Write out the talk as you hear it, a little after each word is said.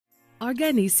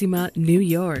Arganissima, New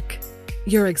York.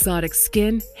 Your exotic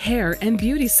skin, hair, and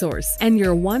beauty source, and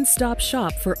your one-stop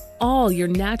shop for all your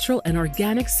natural and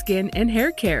organic skin and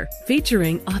hair care,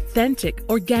 featuring authentic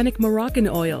organic Moroccan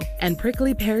oil and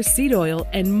prickly pear seed oil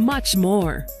and much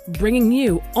more. Bringing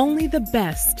you only the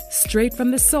best, straight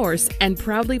from the source and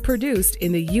proudly produced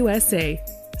in the USA.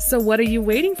 So what are you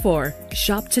waiting for?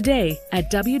 Shop today at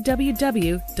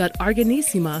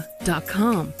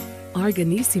www.arganissima.com.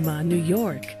 Arganissima, New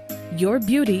York. Your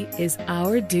beauty is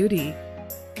our duty.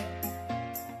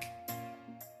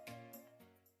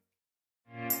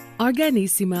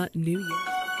 Arganissima, New York.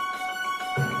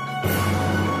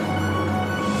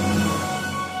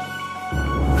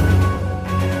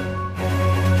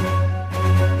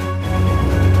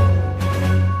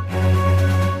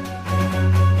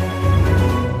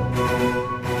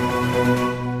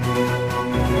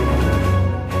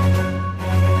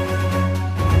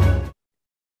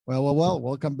 Well,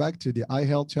 welcome back to the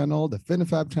iHealth channel, the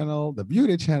FinFab channel, the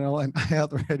Beauty channel, and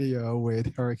iHealth Radio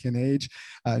with Hurricane H.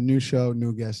 New show,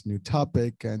 new guest, new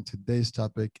topic. And today's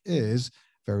topic is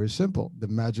very simple, the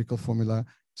magical formula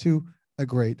to a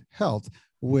great health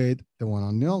with the one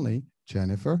and only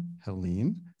Jennifer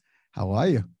Helene. How are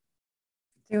you?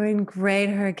 Doing great,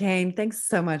 Hurricane. Thanks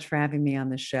so much for having me on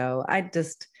the show. I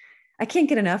can't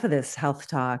get enough of this health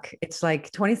talk. It's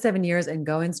like 27 years and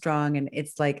going strong. And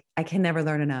it's like, I can never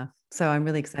learn enough. So I'm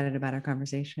really excited about our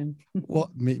conversation.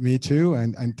 Well, me too.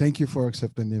 And thank you for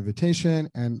accepting the invitation.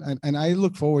 And I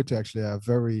look forward to actually a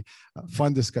very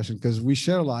fun discussion because we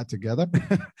share a lot together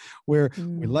where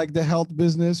we like the health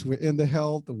business. We're in the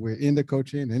health, we're in the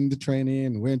coaching, in the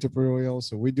training, we're entrepreneurial.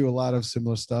 So we do a lot of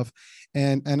similar stuff.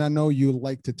 And I know you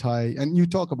like to tie, and you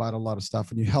talk about a lot of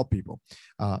stuff and you help people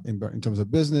in terms of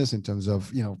business, in terms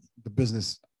of, the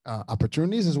business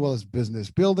opportunities, as well as business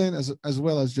building, as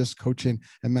well as just coaching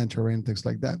and mentoring, things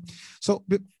like that. So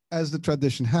as the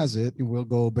tradition has it, we'll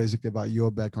go basically about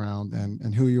your background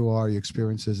and who you are, your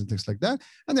experiences and things like that.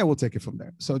 And then we'll take it from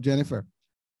there. So Jennifer,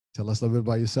 tell us a little bit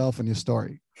about yourself and your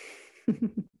story.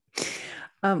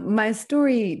 My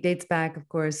story dates back, of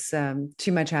course,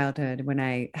 to my childhood when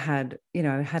I had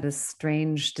a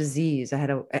strange disease. I had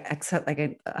a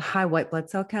high white blood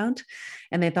cell count,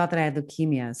 and they thought that I had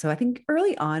leukemia. So I think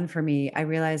early on for me, I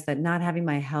realized that not having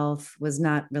my health was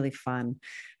not really fun.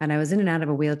 And I was in and out of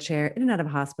a wheelchair, in and out of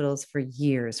hospitals for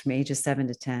years, from ages 7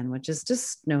 to 10, which is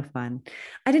just no fun.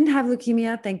 I didn't have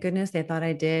leukemia, thank goodness. They thought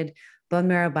I did. Bone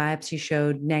marrow biopsy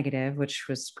showed negative, which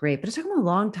was great, but it took them a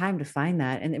long time to find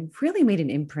that. And it really made an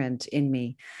imprint in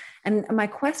me. And my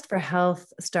quest for health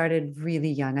started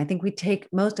really young. I think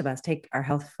most of us take our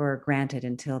health for granted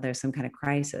until there's some kind of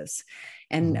crisis.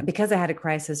 And because I had a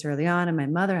crisis early on and my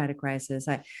mother had a crisis,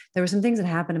 there were some things that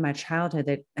happened in my childhood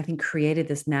that I think created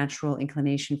this natural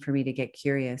inclination for me to get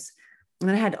curious. And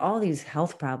I had all these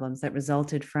health problems that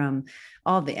resulted from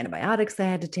all the antibiotics I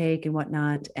had to take and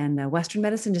whatnot. And Western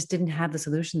medicine just didn't have the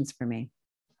solutions for me.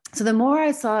 So the more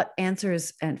I sought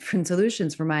answers and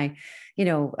solutions for my,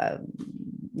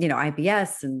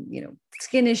 IBS and,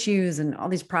 skin issues and all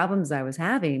these problems I was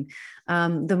having,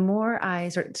 the more I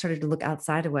started to look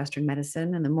outside of Western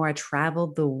medicine, and the more I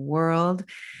traveled the world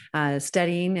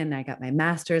studying, and I got my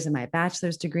master's and my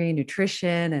bachelor's degree in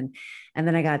nutrition. And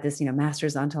then I got this,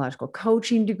 master's ontological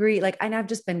coaching degree. And I've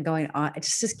just been going on. I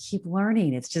just keep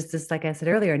learning. It's just this, like I said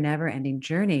earlier, never ending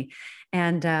journey.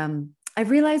 And I've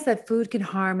realized that food can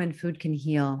harm and food can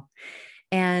heal.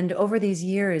 And over these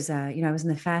years, I was in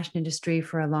the fashion industry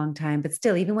for a long time, but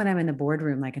still, even when I'm in the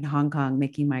boardroom, like in Hong Kong,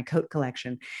 making my coat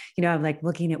collection, I'm like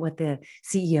looking at what the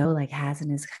CEO has in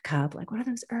his cup, like, what are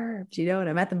those herbs, and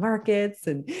I'm at the markets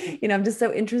and, I'm just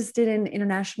so interested in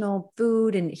international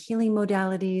food and healing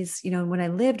modalities. When I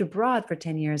lived abroad for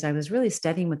 10 years, I was really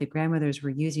studying what the grandmothers were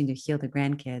using to heal the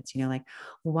grandkids,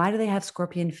 why do they have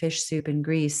scorpion fish soup in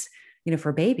Greece,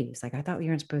 for babies? Like, I thought we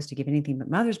weren't supposed to give anything but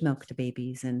mother's milk to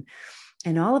babies.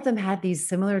 And all of them had these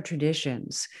similar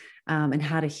traditions and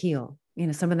how to heal.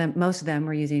 Most of them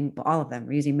were using, all of them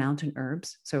were using mountain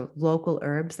herbs. So local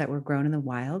herbs that were grown in the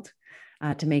wild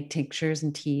to make tinctures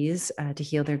and teas to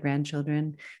heal their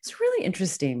grandchildren. It's really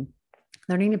interesting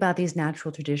learning about these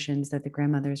natural traditions that the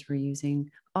grandmothers were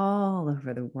using all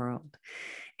over the world.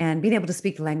 And being able to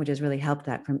speak the languages really helped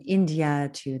that, from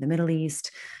India to the Middle East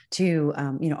to,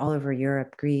 all over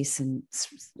Europe, Greece and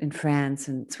France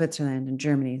and Switzerland and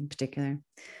Germany in particular.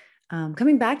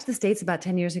 Coming back to the States about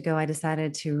 10 years ago, I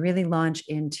decided to really launch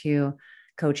into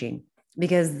coaching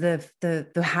because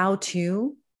the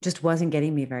how-to just wasn't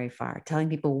getting me very far, telling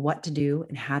people what to do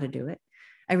and how to do it.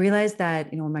 I realized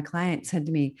that, when my client said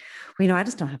to me, well, I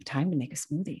just don't have time to make a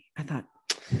smoothie. I thought,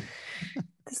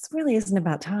 this really isn't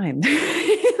about time.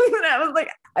 And I was like,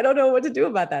 I don't know what to do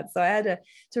about that. So I had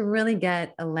to really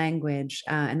get a language.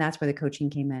 And that's where the coaching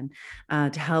came in,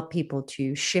 to help people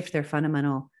to shift their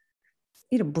fundamental,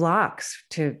 blocks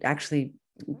to actually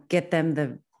get them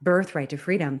the birthright to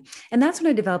freedom. And that's when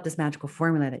I developed this magical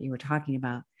formula that you were talking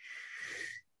about.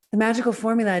 The magical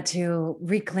formula to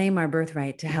reclaim our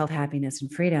birthright to health, happiness,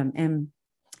 and freedom. And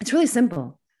it's really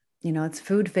simple. It's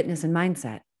food, fitness, and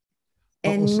mindset.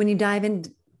 And when you dive in,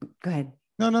 go ahead.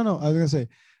 No. I was going to say,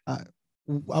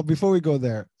 before we go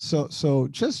there. So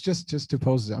just to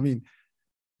pose it, I mean,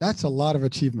 that's a lot of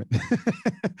achievement.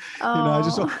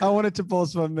 I wanted to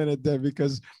pause for a minute there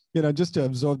because, just to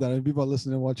absorb that, and people are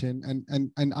listening and watching,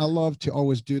 and I love to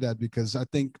always do that because I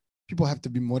think people have to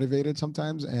be motivated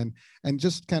sometimes, and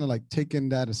just kind of like taking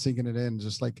that and sinking it in,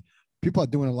 just like people are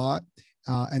doing a lot.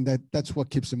 And that's what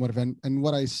keeps them motivated. And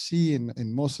what I see in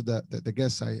most of the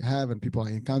guests I have and people I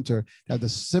encounter that have the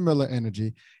similar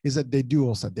energy is that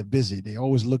they're busy. They're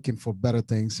always looking for better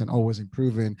things and always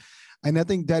improving. And I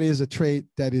think that is a trait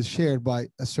that is shared by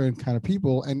a certain kind of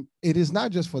people. And it is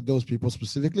not just for those people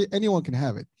specifically, anyone can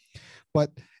have it.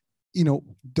 But,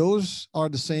 those are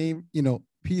the same,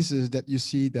 pieces that you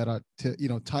see that are,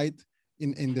 tight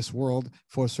in this world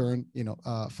for certain,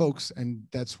 folks. And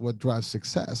that's what drives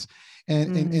success.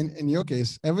 And in your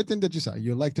case, everything that you say,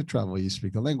 you like to travel, you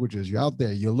speak the languages, you're out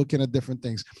there, you're looking at different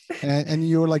things, and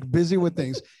you're like busy with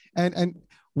things. And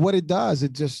what it does,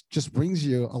 it just brings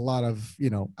you a lot of,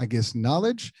 I guess,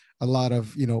 knowledge, a lot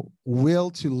of,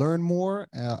 will to learn more,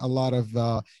 a lot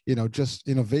of, just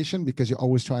innovation, because you're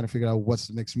always trying to figure out what's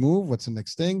the next move, what's the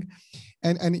next thing.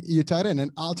 And you tied in,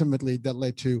 and ultimately that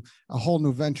led to a whole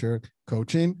new venture,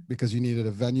 coaching, because you needed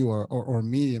a venue or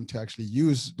medium to actually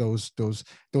use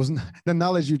the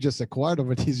knowledge you just acquired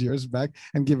over these years back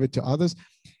and give it to others.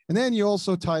 And then you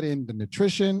also tied in the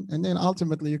nutrition, and then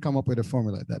ultimately you come up with a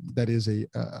formula that is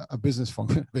a business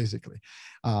formula, basically.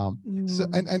 So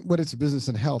and what it's business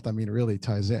and health, I mean, it really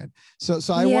ties in. So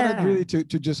I wanted really to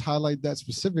just highlight that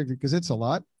specifically because it's a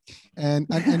lot, and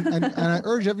I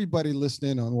urge everybody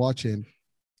listening and watching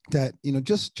that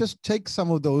just take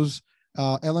some of those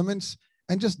elements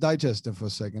and just digest them for a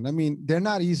second. I mean, they're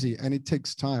not easy, and it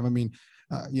takes time. I mean,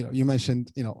 you mentioned,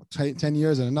 10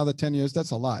 years and another 10 years,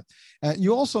 that's a lot.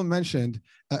 You also mentioned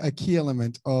a key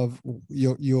element of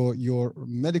your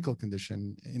medical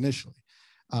condition initially.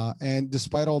 And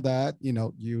despite all that,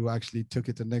 you actually took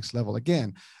it to the next level.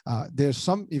 Again, there's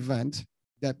some event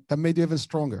that made you even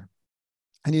stronger,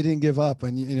 and you didn't give up.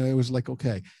 And, it was like,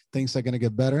 okay, things are going to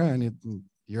get better. And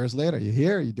years later, you're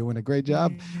here, you're doing a great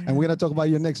job. And we're going to talk about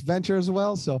your next venture as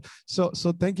well. So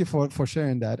thank you for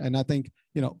sharing that. And I think,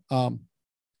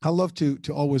 I love to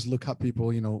always look at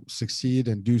people, succeed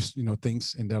and do,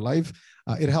 things in their life.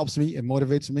 It helps me, it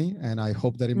motivates me, and I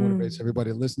hope that it motivates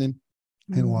everybody listening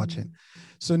and watching.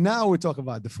 So now we talk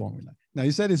about the formula. Now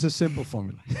you said it's a simple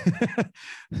formula.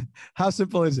 How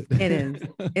simple is it?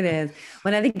 It is.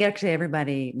 When I think actually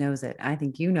everybody knows it. I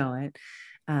think you know it,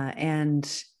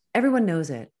 and everyone knows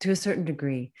it to a certain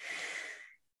degree.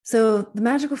 So the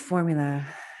magical formula,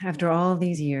 after all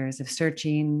these years of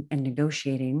searching and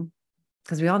negotiating,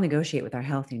 because we all negotiate with our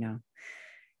health,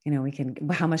 we can,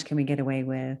 how much can we get away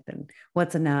with, and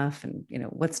what's enough, and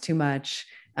what's too much.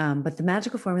 But the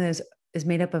magical formula is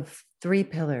made up of 3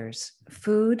 pillars: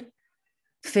 food,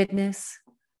 fitness,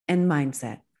 and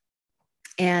mindset.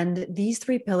 And these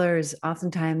 3 pillars,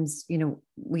 oftentimes,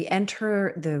 we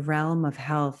enter the realm of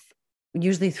health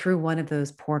usually through one of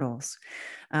those portals.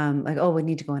 Like, oh, we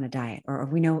need to go on a diet, or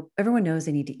everyone knows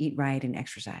they need to eat right and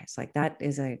exercise. Like, that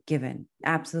is a given.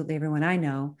 Absolutely everyone I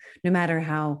know, no matter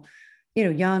how,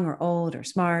 young or old or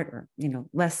smart or,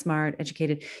 less smart,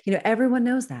 educated, everyone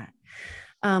knows that.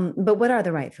 But what are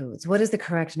the right foods? What is the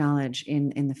correct knowledge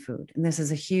in the food? And this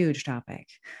is a huge topic.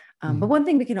 But one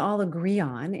thing we can all agree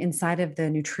on inside of the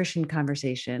nutrition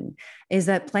conversation is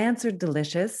that plants are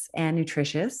delicious and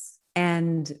nutritious.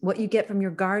 And what you get from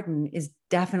your garden is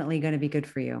definitely going to be good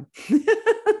for you.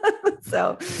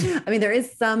 So, I mean, there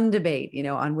is some debate,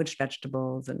 on which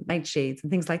vegetables and nightshades and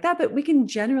things like that, but we can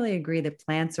generally agree that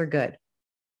plants are good.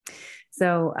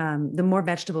 So the more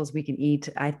vegetables we can eat,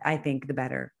 I think the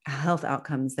better health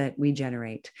outcomes that we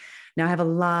generate. Now, I have a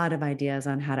lot of ideas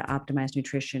on how to optimize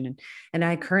nutrition. And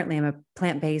I currently am a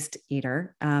plant-based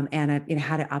eater, and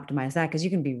how to optimize that, because you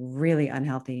can be really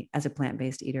unhealthy as a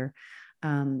plant-based eater.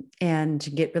 And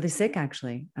get really sick,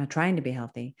 actually, trying to be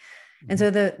healthy. And so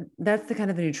that's the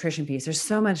kind of the nutrition piece. There's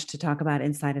so much to talk about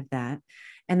inside of that.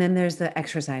 And then there's the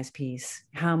exercise piece: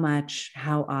 how much,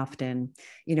 how often,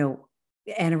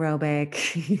 anaerobic,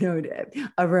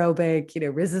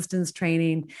 aerobic, resistance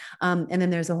training. And then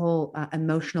there's a whole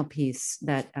emotional piece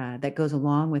that goes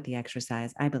along with the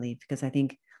exercise, I believe, because I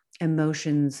think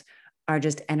emotions are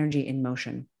just energy in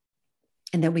motion,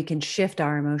 and that we can shift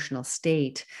our emotional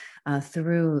state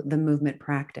through the movement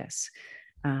practice.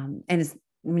 And it's,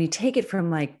 when you take it from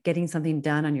like getting something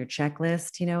done on your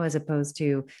checklist, as opposed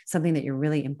to something that you're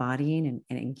really embodying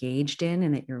and engaged in,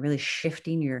 and that you're really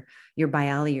shifting your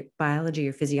biology,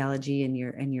 your physiology, and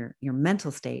your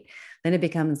mental state, then it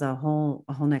becomes a whole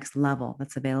next level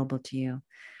that's available to you.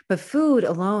 But food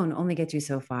alone only gets you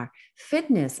so far.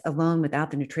 Fitness alone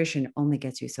without the nutrition only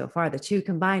gets you so far. The two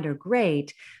combined are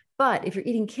great, but if you're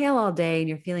eating kale all day and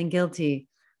you're feeling guilty,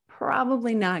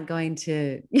 probably not going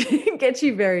to get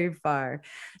you very far.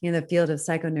 The field of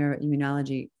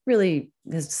psychoneuroimmunology really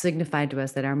has signified to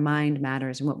us that our mind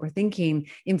matters, and what we're thinking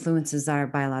influences our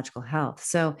biological health.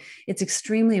 So it's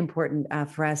extremely important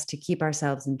for us to keep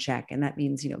ourselves in check. And that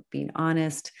means, being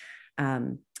honest,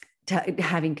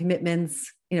 having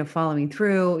commitments, following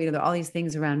through, there are all these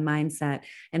things around mindset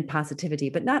and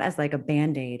positivity, but not as like a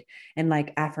Band-Aid and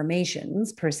like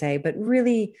affirmations per se, but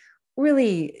really,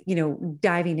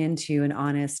 diving into an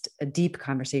honest, a deep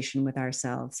conversation with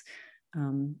ourselves.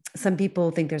 Some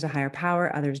people think there's a higher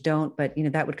power, others don't, but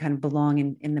that would kind of belong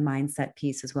in the mindset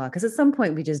piece as well. Because at some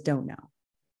point we just don't know.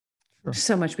 Sure. There's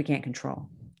so much we can't control,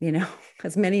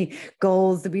 as many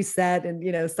goals that we set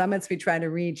and, summits we try to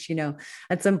reach,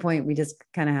 at some point we just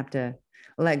kind of have to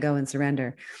let go and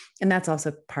surrender. And that's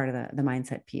also part of the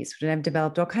mindset piece. And I've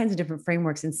developed all kinds of different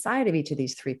frameworks inside of each of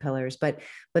these three pillars, but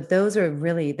those are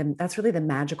really, that's really the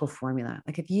magical formula.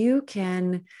 Like if you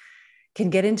can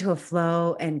get into a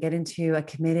flow and get into a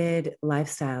committed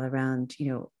lifestyle around,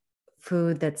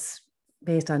 food that's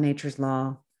based on nature's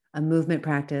law, a movement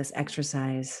practice,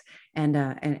 exercise, and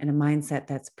a mindset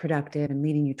that's productive and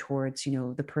leading you towards,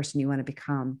 the person you want to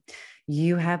become,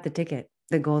 you have the ticket,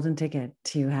 the golden ticket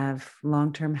to have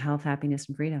long-term health, happiness,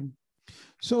 and freedom.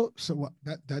 So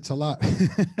that's a lot.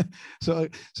 so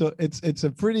it's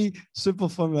a pretty simple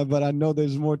formula, but I know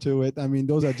there's more to it. I mean,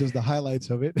 those are just the highlights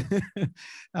of it.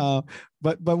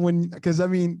 But because to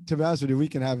be honest with you, we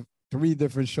can have 3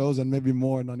 different shows and maybe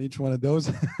more on each one of those.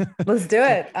 Let's do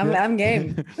it. I'm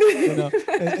game.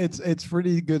 It's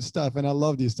pretty good stuff, and I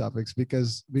love these topics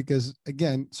because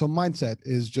again, so mindset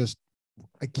is just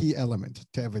a key element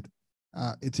to everything.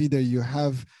 It's either you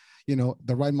have,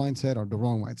 the right mindset or the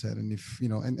wrong mindset. And if,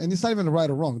 and it's not even the right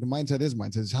or wrong, the mindset is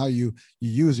mindset. It's how you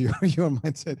use your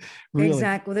mindset. Really.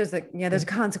 Exactly. Well, there's a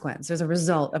consequence. There's a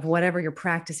result of whatever you're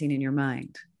practicing in your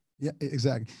mind. Yeah,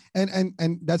 exactly.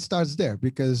 And that starts there,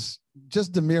 because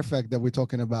just the mere fact that we're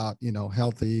talking about,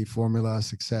 healthy formula,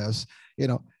 success,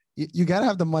 you got to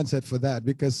have the mindset for that,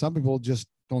 because some people just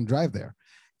don't drive there.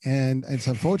 And it's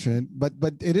unfortunate, but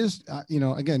it is,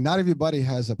 again, not everybody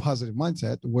has a positive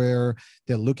mindset where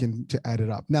they're looking to add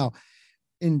it up. Now,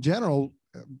 in general,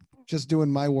 just doing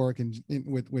my work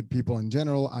with people in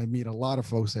general, I meet a lot of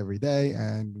folks every day,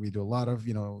 and we do a lot of,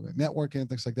 networking and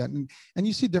things like that. And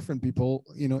you see different people,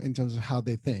 in terms of how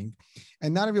they think,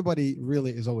 and not everybody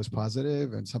really is always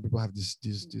positive. And some people have this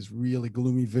really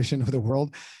gloomy vision of the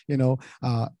world.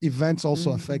 Events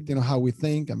also affect, how we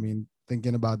think. I mean,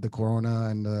 thinking about the corona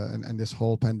and this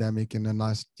whole pandemic in the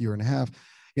last year and a half,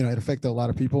 it affected a lot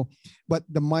of people. But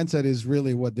the mindset is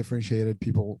really what differentiated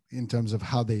people in terms of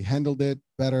how they handled it,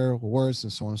 better, worse,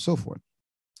 and so on and so forth.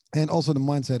 And also the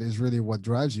mindset is really what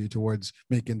drives you towards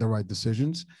making the right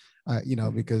decisions,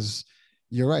 because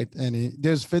you're right. And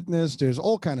there's fitness, there's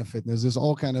all kind of fitness, there's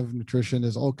all kind of nutrition,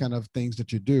 there's all kind of things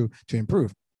that you do to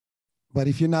improve. But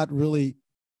if you're not really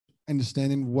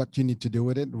understanding what you need to do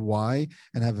with it, why,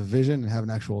 and have a vision and have an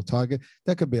actual target,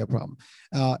 that could be a problem.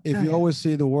 If you always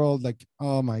see the world like,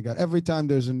 oh my God, every time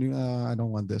there's a new, I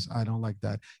don't want this, I don't like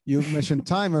that. You mentioned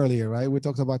time earlier, right? We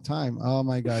talked about time. Oh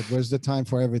my God, where's the time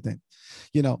for everything?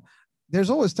 There's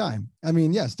always time. I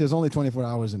mean, yes, there's only 24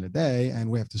 hours in a day,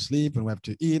 and we have to sleep and we have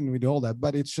to eat and we do all that,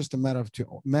 but it's just a matter of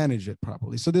to manage it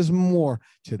properly. So there's more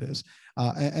to this.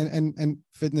 And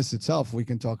fitness itself, we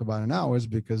can talk about in hours,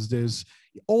 because there's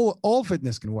all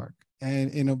fitness can work.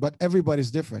 And, but everybody's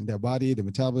different. Their body, the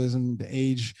metabolism, the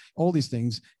age, all these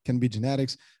things can be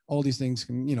genetics. All these things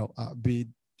can, be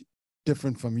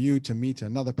different from you to me to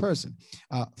another person.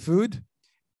 Food,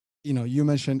 you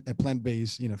mentioned a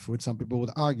plant-based, food. Some people would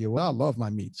argue, well, I love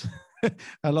my meats.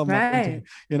 I love my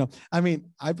protein. I mean,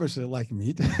 I personally like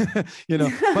meat,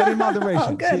 but in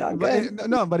moderation.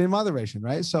 But in moderation,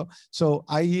 right? So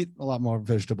I eat a lot more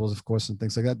vegetables, of course, and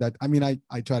things like that. I mean,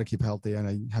 I try to keep healthy, and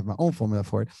I have my own formula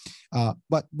for it.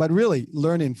 But really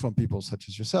learning from people such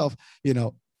as yourself,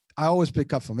 I always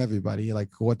pick up from everybody, like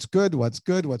what's good, what's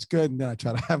good, what's good. And then I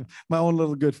try to have my own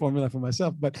little good formula for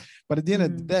myself. But at the end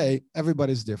of the day,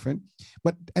 everybody's different.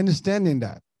 But understanding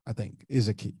that, I think, is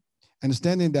a key.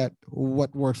 Understanding that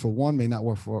what works for one may not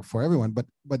work for everyone,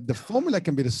 but the formula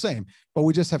can be the same, but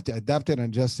we just have to adapt it and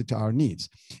adjust it to our needs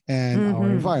and our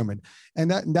environment. And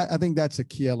that I think that's a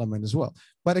key element as well.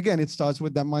 But again, it starts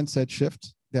with that mindset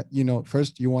shift that,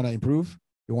 first you want to improve,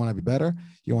 you want to be better,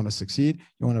 you want to succeed,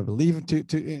 you want to believe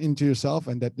into yourself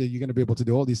and that you're going to be able to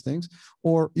do all these things,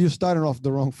 or you're starting off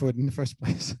the wrong foot in the first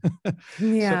place.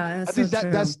 Yeah, so I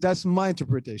think that's my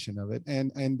interpretation of it.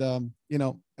 And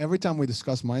every time we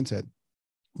discuss mindset,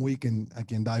 we can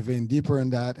dive in deeper in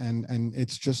that, and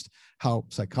it's just how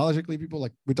psychologically people,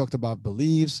 like we talked about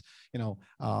beliefs,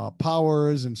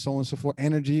 powers and so on and so forth,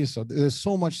 energy. So there's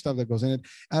so much stuff that goes in it.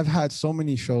 I've had so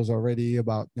many shows already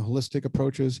about holistic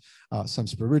approaches, some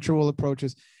spiritual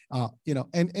approaches,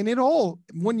 and it all,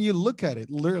 when you look at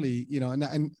it, literally,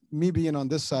 and me being on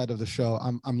this side of the show,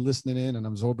 I'm listening in and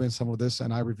absorbing some of this,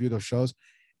 and I review those shows,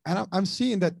 and I'm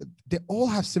seeing that they all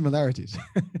have similarities.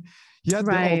 Yet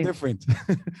they're all different.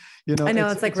 I know,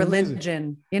 it's like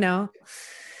religion, amazing.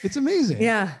 It's amazing.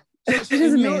 Yeah. So it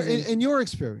is amazing. In your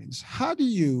experience, what do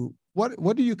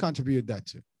you contribute that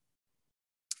to?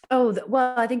 Oh,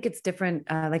 well, I think it's different.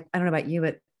 Like, I don't know about you,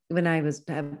 but when I was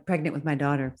pregnant with my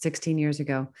daughter 16 years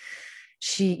ago,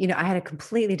 I had a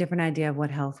completely different idea of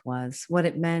what health was, what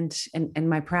it meant, and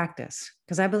my practice,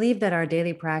 because I believe that our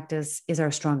daily practice is our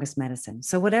strongest medicine.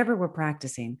 So whatever we're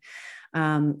practicing,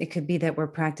 it could be that we're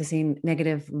practicing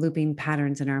negative looping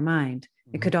patterns in our mind.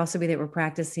 It could also be that we're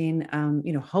practicing,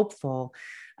 hopeful,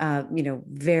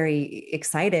 very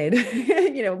excited,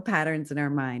 patterns in our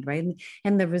mind, right?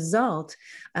 And the result,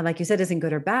 like you said, isn't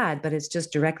good or bad, but it's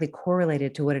just directly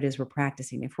correlated to what it is we're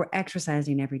practicing. If we're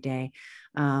exercising every day,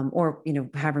 or,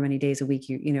 however many days a week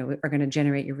you are going to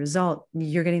generate your result,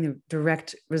 you're getting the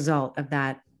direct result of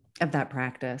that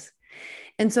practice.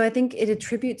 And so I think it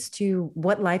attributes to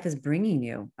what life is bringing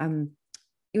you.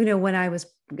 When I was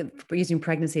using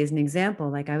pregnancy as an example,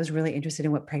 like I was really interested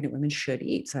in what pregnant women should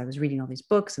eat. So I was reading all these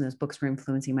books, and those books were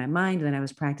influencing my mind. And then I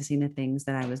was practicing the things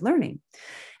that I was learning.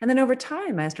 And then over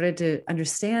time, I started to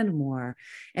understand more.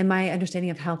 And my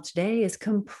understanding of health today is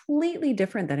completely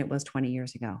different than it was 20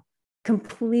 years ago.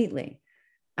 Completely.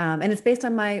 And it's based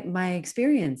on my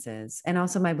experiences and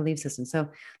also my belief system. So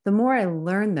the more I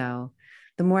learn, though,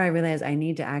 the more I realize I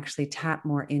need to actually tap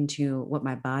more into what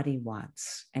my body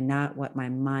wants and not what my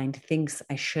mind thinks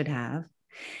I should have,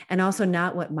 and also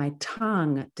not what my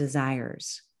tongue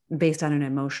desires based on an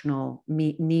emotional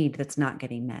need that's not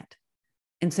getting met.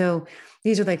 And so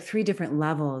these are like 3 different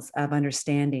levels of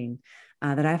understanding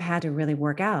that I've had to really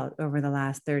work out over the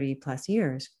last 30 plus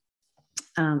years.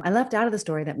 I left out of the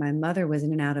story that my mother was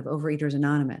in and out of Overeaters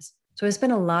Anonymous. So I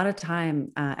spent a lot of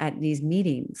time at these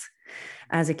meetings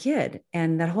as a kid.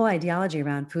 And that whole ideology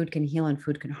around food can heal and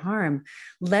food can harm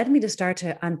led me to start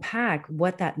to unpack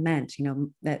what that meant,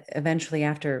 that eventually,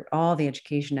 after all the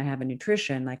education I have in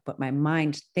nutrition, like what my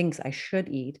mind thinks I should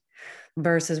eat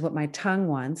versus what my tongue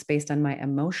wants based on my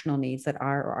emotional needs that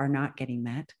are or are not getting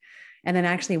met. And then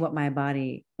actually what my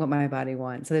body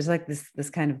wants. So there's like this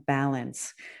kind of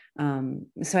balance.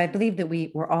 So I believe that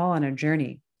we're all on a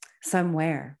journey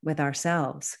somewhere with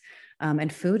ourselves.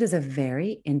 And food is a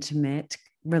very intimate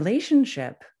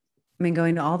relationship. I mean,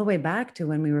 going all the way back to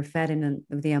when we were fed in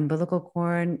the umbilical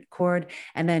cord,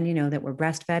 and then, that we're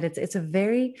breastfed. It's a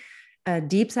very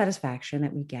deep satisfaction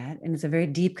that we get. And it's a very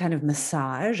deep kind of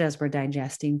massage as we're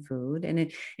digesting food. And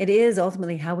it is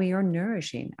ultimately how we are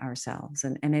nourishing ourselves.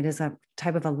 And it is a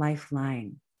type of a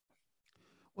lifeline.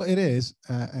 Well, it is.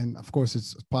 And of course,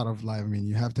 it's part of life. I mean,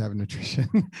 you have to have nutrition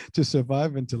to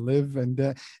survive and to live. And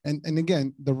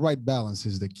again, the right balance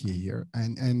is the key here.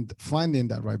 And finding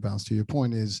that right balance, to your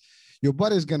point, is your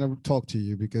body's going to talk to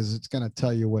you because it's going to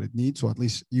tell you what it needs. Or at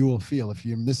least you will feel if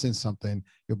you're missing something,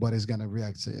 your body's going to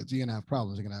react to it. You're going to have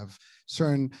problems. You're going to have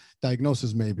certain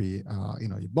diagnoses, maybe,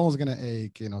 your bones are going to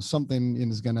ache, something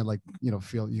is going to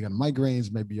feel you got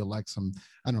migraines. Maybe you'll like some,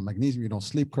 I don't know, magnesium, you don't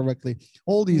sleep correctly.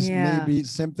 All these maybe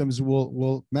symptoms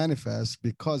will manifest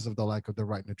because of the lack of the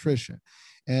right nutrition.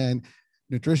 And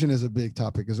nutrition is a big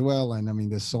topic as well. And I mean,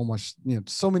 there's so much,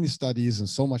 so many studies and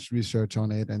so much research on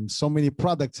it and so many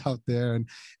products out there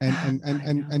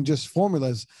and just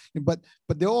formulas. But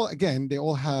they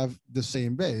all have the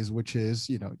same base, which is,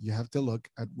 you have to look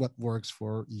at what works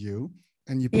for you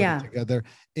and you put it together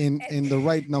in the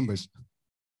right numbers.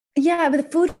 Yeah, but the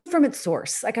food from its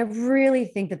source. Like, I really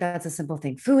think that that's a simple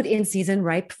thing. Food in season,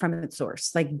 ripe from its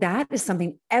source. Like, that is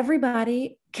something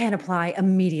everybody can apply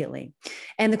immediately.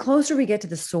 And the closer we get to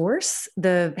the source,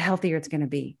 the healthier it's going to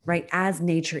be, right? As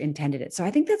nature intended it. So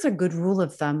I think that's a good rule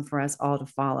of thumb for us all to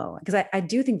follow, because I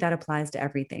do think that applies to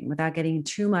everything without getting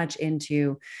too much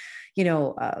into,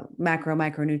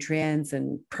 micronutrients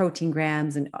and protein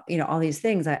grams and, all these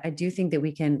things. I do think that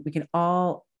we can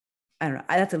all, I don't know.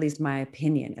 That's at least my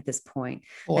opinion at this point.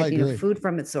 Oh, I That, agree. food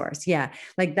from its source. Yeah.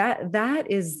 Like that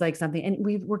is like something. And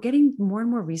we're getting more and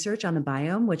more research on the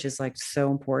biome, which is like so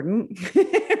important,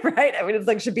 right? I mean, it's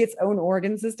like should be its own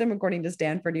organ system, according to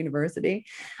Stanford University.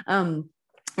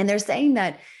 And they're saying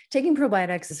that taking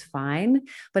probiotics is fine,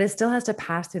 but it still has to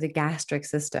pass through the gastric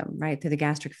system, right? Through the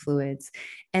gastric fluids.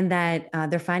 And that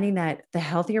they're finding that the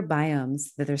healthier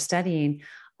biomes that they're studying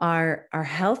are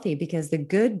healthy because the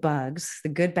good bugs, the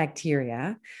good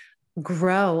bacteria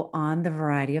grow on the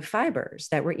variety of fibers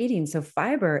that we're eating. So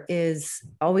fiber it's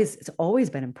always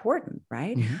been important,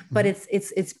 right? Hmm. But Hmm.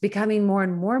 it's becoming more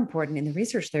and more important in the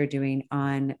research they're doing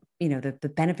on,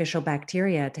 the beneficial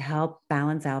bacteria to help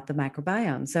balance out the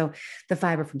microbiome. So the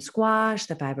fiber from squash,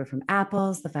 the fiber from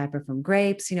apples, the fiber from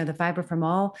grapes, the fiber from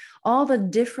all the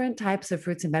different types of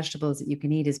fruits and vegetables that you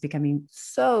can eat is becoming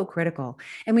so critical.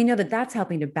 And we know that that's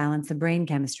helping to balance the brain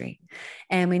chemistry.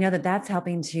 And we know that that's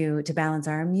helping to balance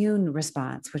our immune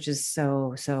response, which is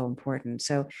so important.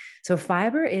 So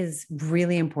fiber is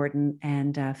really important,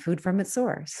 and food from its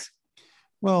source.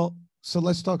 Well, so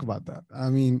let's talk about that. I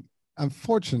mean,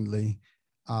 unfortunately,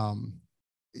 um,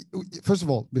 first of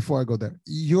all, before I go there,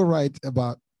 you're right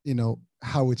about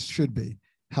how it should be,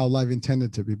 how life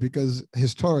intended to be, because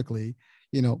historically,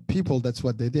 people, that's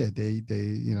what they did.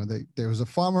 There was a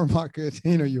farmer market.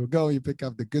 You go, you pick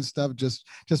up the good stuff, just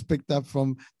picked up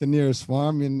from the nearest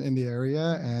farm in the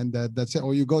area, and that's it.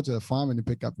 Or you go to the farm and you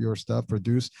pick up your stuff,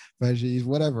 produce veggies,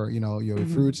 whatever, your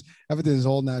fruits. Everything is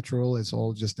all natural. It's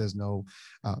all just, there's no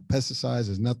pesticides.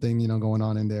 There's nothing going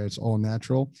on in there. It's all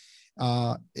natural.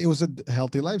 It was a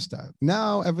healthy lifestyle.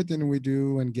 Now everything we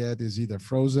do and get is either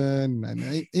frozen,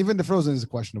 and even the frozen is a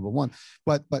questionable one.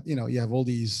 But you have all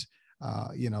these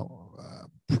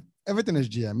everything is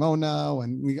GMO now,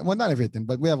 and well, not everything,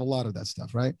 but we have a lot of that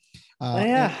stuff, right? Oh,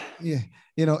 yeah. Yeah,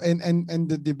 and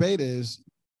the debate is,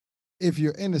 if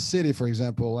you're in a city, for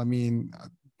example, I mean,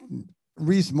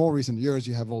 more recent years,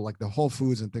 you have all like the Whole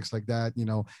Foods and things like that,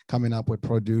 coming up with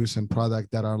produce and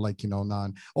product that are like,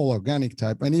 all organic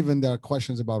type. And even there are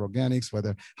questions about organics,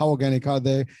 whether how organic are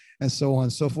they, and so on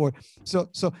and so forth. So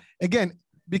again,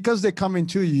 because they're coming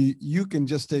to you, you can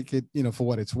just take it, for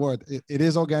what it's worth. It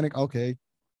is organic. Okay.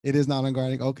 It is not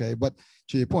organic. Okay. But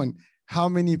to your point, how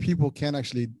many people can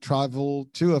actually travel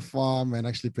to a farm and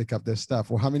actually pick up their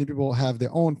stuff? Or how many people have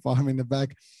their own farm in the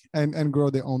back and grow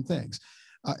their own things?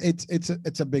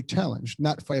 It's a big challenge,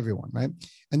 not for everyone, right?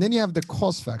 And then you have the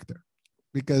cost factor,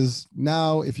 because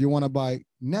now if you want to buy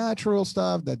natural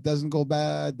stuff that doesn't go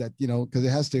bad, that because it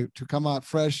has to come out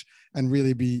fresh and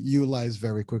really be utilized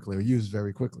very quickly or used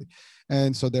very quickly,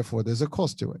 and so therefore there's a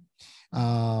cost to it.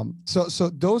 So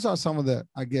those are some of the,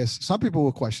 I guess some people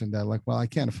will question that, like, well, I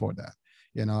can't afford that.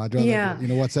 I'd rather Yeah.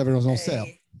 what's everyone's on sale.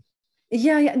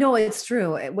 Yeah, no, it's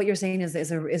true. What you're saying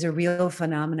is a real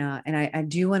phenomena, and I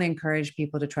do want to encourage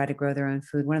people to try to grow their own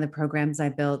food. One of the programs I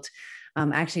built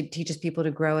actually teaches people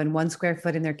to grow in 1 square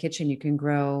foot in their kitchen. You can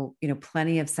grow,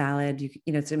 plenty of salad.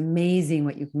 It's amazing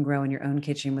what you can grow in your own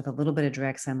kitchen with a little bit of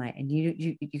direct sunlight. And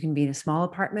you can be in a small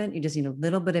apartment. You just need a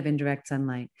little bit of indirect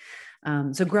sunlight.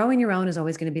 So growing your own is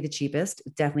always going to be the cheapest.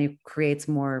 It definitely creates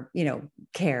more,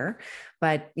 care,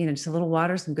 but, just a little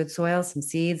water, some good soil, some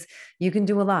seeds, you can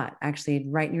do a lot actually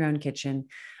right in your own kitchen.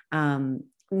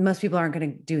 Most people aren't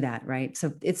going to do that, right?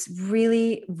 So it's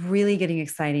really, really getting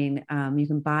exciting. You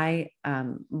can buy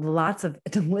lots of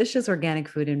delicious organic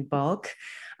food in bulk.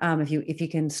 If you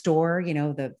can store,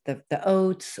 the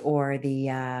oats or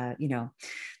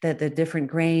the different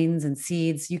grains and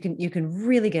seeds, you can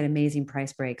really get amazing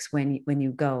price breaks when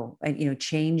you go and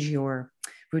change your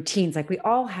routines. Like we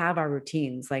all have our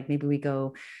routines. Like maybe we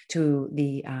go to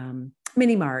the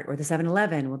mini mart or the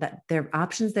 7-Eleven. Well, that their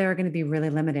options there are going to be really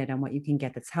limited on what you can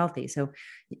get that's healthy. So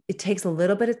it takes a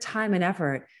little bit of time and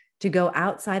effort to go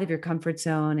outside of your comfort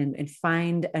zone and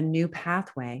find a new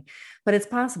pathway, but it's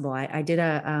possible. I did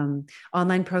a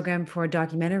online program for a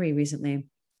documentary recently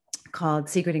called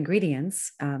Secret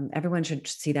Ingredients. Everyone should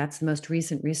see that's the most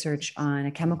recent research on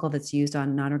a chemical that's used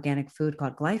on non-organic food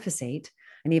called glyphosate,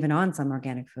 and even on some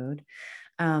organic food.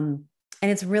 And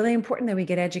it's really important that we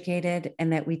get educated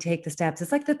and that we take the steps.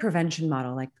 It's like the prevention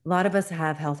model. Like a lot of us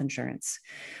have health insurance,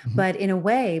 Mhm. but in a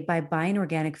way, by buying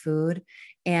organic food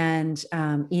and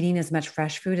eating as much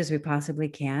fresh food as we possibly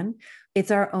can,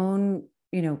 it's our own,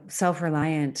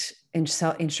 self-reliant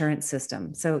insurance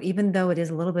system. So even though it is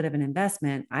a little bit of an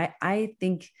investment, I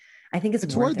think it's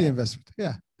It's worth worth the it. investment.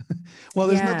 Yeah. Well,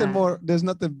 Yeah. there's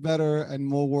nothing better and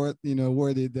more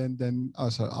worthy than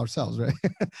us ourselves, right?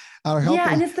 Our health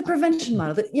Yeah, and is it's the prevention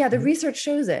model. Yeah, the Mhm. research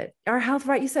shows it. Our health,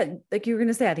 right? You said, like you were going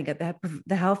to say, I think that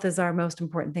the health is our most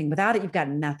important thing. Without it, you've got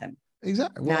nothing,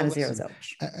 Exactly. not Well, a zero listen,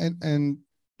 zilch. and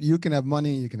you can have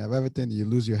money, you can have everything. You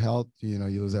lose your health, you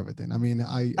lose everything. I mean,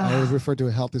 I always Oh, refer to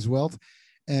health as wealth,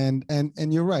 and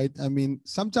you're right. I mean,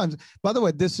 sometimes. By the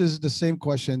way, this is the same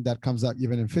question that comes up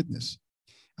even in fitness.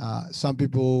 Some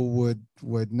people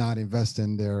would not invest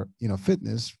in their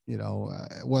fitness,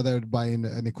 whether buying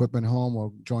an equipment home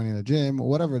or joining a gym or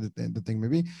whatever the thing may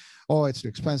be. Oh, it's too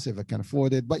expensive, I can't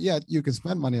afford it. But yet you can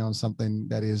spend money on something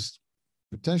that is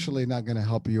potentially not going to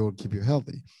help you or keep you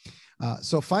healthy.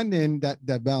 So finding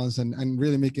that balance and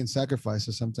really making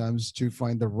sacrifices sometimes to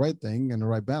find the right thing and the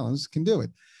right balance can do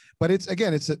it. But it's a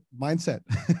mindset.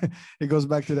 It goes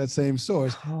back to that same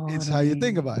source. It's how you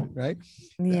think totally. about it, right?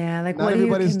 Yeah, like Not what are you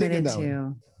everybody's thinking committed that way.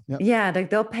 to? Yep. Yeah, like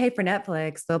they'll pay for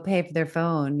Netflix, they'll pay for their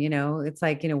phone, it's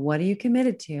like, what are you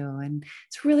committed to? And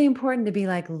it's really important to be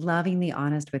like lovingly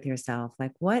honest with yourself.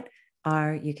 Like, what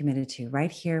are you committed to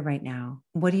right here, right now?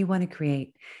 What do you want to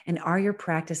create? And are your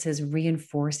practices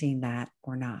reinforcing that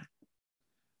or not?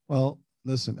 Well,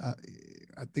 listen,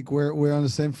 I think we're on the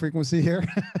same frequency here.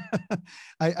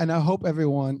 I hope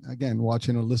everyone again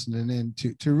watching or listening in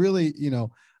to really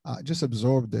just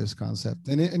absorb this concept.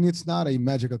 And it's not a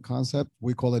magical concept.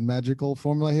 We call it magical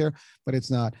formula here, but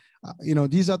it's not.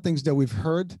 These are things that we've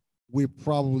heard, we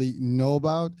probably know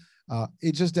about.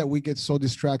 It's just that we get so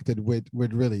distracted with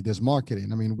really this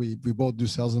marketing. I mean, we both do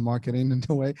sales and marketing in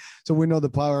a way, so we know the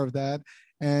power of that.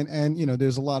 And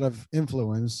there's a lot of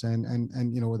influence and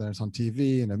whether it's on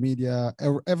TV and the media,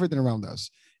 everything around us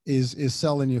is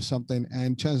selling you something,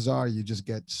 and chances are you just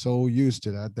get so used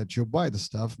to that you'll buy the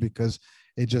stuff because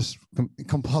it just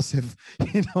compulsive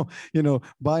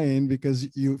buying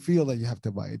because you feel that you have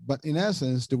to buy it. But in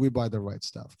essence, do we buy the right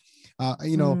stuff? For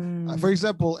Mm,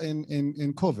 example,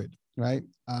 in COVID, right?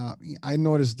 I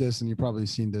noticed this, and you've probably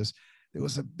seen this. There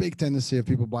was a big tendency of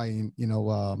people buying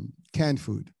canned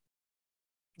food.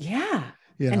 yeah.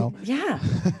 you know And yeah,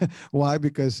 Why?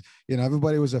 Because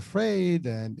everybody was afraid,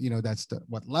 and that's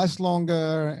what lasts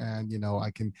longer, and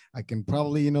I can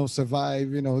probably survive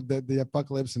the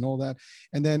apocalypse and all that.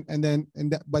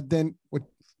 But then what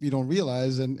you don't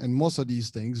realize, and most of these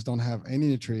things don't have any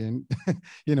nutrient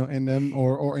in them,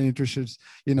 or any nutritious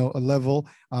a level.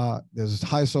 There's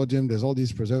high sodium, there's all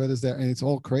these preservatives there, and it's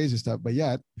all crazy stuff, but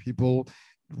yet people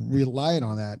relied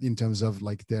on that in terms of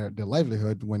like their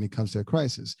livelihood when it comes to a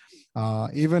crisis.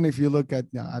 Even if you look at,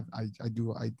 I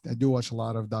do watch a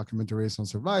lot of documentaries on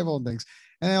survival and things,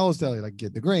 and I always tell you, like,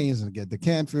 get the grains and get the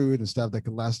canned food and stuff that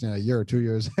could last a year or 2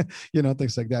 years,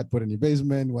 things like that. Put in your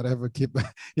basement, whatever, keep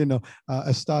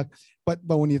a stock. But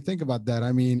when you think about that,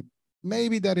 I mean,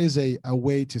 maybe that is a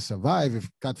way to survive if,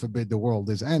 God forbid, the world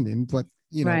is ending. But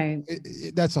right.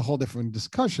 that's a whole different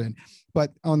discussion.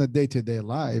 But on a day-to-day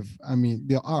life, I mean,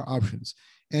 there are options.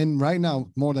 And right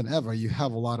now, more than ever, you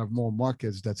have a lot of more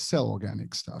markets that sell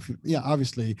organic stuff. Yeah,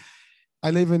 obviously, I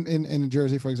live in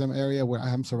Jersey, for example, area where I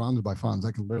am surrounded by farms.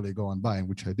 I can literally go and buy,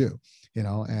 which I do,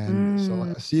 and so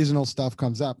Mm, seasonal stuff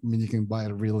comes up. I mean, you can buy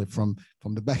it really from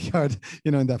the backyard,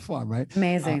 in that farm, right? Uh,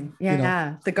 amazing. you know,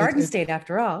 Yeah. The it, garden it state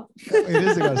after all. it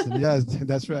is a garden. Yes,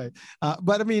 that's right.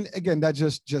 But I mean, again, that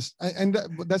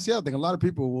that's the other thing. A lot of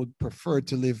people would prefer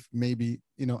to live maybe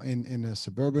in a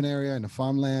suburban area, in a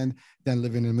farmland, than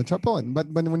living in a metropolitan. But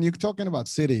when you're talking about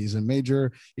cities and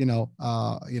major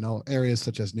areas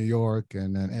such as New York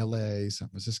and LA, San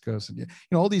Francisco,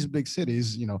 and all these big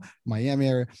cities, Miami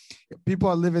area, people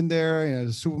are living there.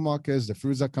 The supermarkets, the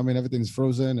foods are coming, everything is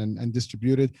frozen and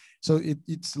distributed. So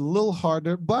it's a little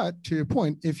harder. But to your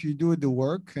point, if you do the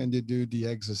work and you do the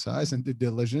exercise and the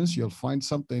diligence, you'll find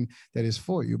something that is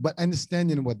for you. But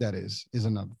understanding what that is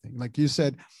another thing. Like you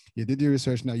said, you did your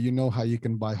research. Now you know how you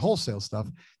can buy wholesale stuff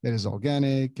that is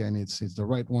organic and it's the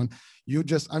right one.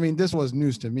 I mean, this was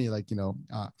news to me. Like,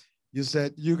 you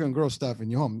said you can grow stuff in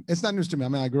your home. It's not news to me. I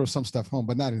mean, I grow some stuff home,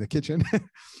 but not in the kitchen.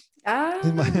 Ah,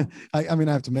 I mean,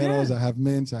 I have tomatoes, yeah. I have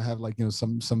mints, I have like,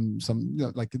 some,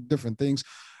 like different things.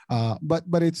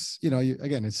 But it's,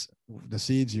 again, it's the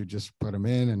seeds, you just put them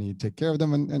in and you take care of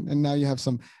them. And now you have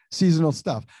some seasonal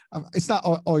stuff. It's not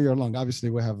all year long. Obviously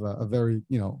we have a very,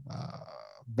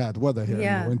 bad weather here in the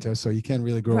Yeah. winter, so you can't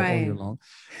really grow all year Right. long.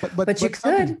 But you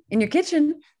could in your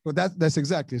kitchen. Well, that's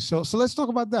exactly. So let's talk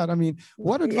about that. I mean,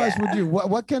 what advice would Yeah. you,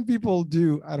 what can people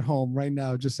do at home right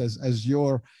now, just as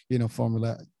your,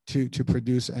 formula to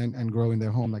produce and grow in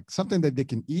their home, like something that they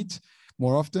can eat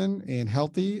more often and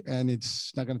healthy, and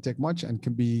it's not going to take much and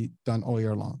can be done all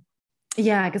year long.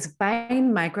 Yeah, because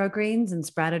buying microgreens and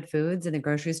sprouted foods in the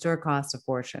grocery store costs a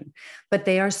fortune, but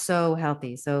they are so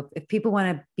healthy. So if people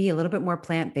want to be a little bit more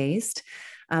plant-based,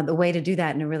 the way to do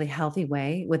that in a really healthy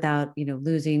way without,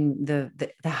 losing the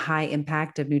high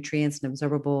impact of nutrients and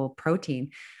absorbable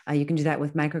protein, you can do that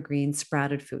with microgreens,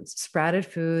 sprouted foods. Sprouted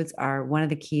foods are one of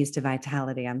the keys to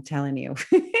vitality. I'm telling you,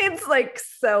 it's like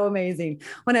so amazing.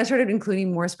 When I started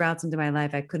including more sprouts into my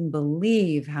life, I couldn't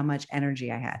believe how much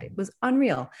energy I had. It was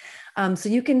unreal. So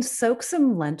you can soak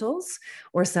some lentils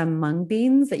or some mung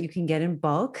beans that you can get in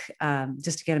bulk,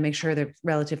 just to make sure they're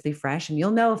relatively fresh. And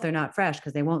you'll know if they're not fresh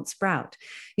because they won't sprout.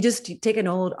 You just take an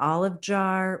old olive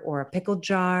jar or a pickle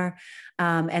jar,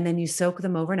 and then you soak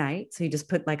them overnight. So you just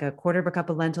put like a quarter of a cup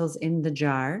of lentils in the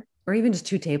jar, or even just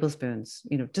 2 tablespoons,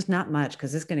 just not much,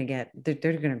 because they're going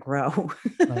to grow.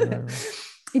 Right.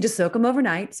 You just soak them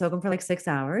overnight, soak them for like 6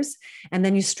 hours, and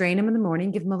then you strain them in the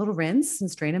morning, give them a little rinse and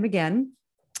strain them again.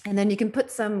 And then you can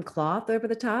put some cloth over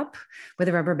the top with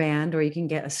a rubber band, or you can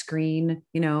get a screen.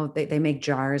 They make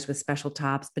jars with special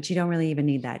tops, but you don't really even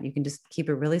need that. You can just keep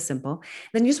it really simple.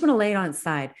 Then you just want to lay it on its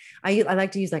side. I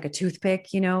like to use like a toothpick,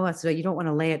 so you don't want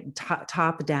to lay it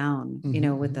top down, but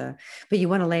you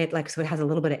want to lay it like, so it has a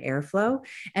little bit of airflow.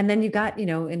 And then you got, in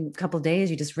a couple of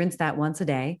days, you just rinse that once a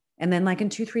day. And then like in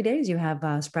 2-3 days, you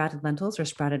have sprouted lentils or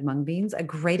sprouted mung beans, a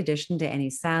great addition to any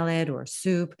salad or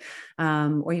soup.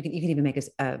 Or you can even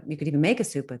make a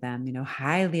soup with them,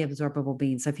 highly absorbable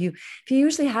beans. So if you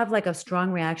usually have like a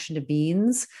strong reaction to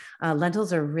beans,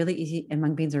 lentils are really easy, and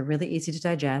mung beans are really easy to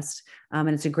digest. And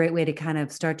it's a great way to kind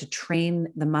of start to train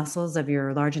the muscles of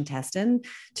your large intestine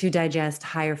to digest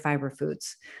higher fiber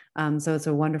foods. So it's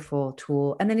a wonderful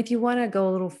tool. And then if you want to go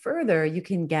a little further, you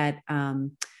can get,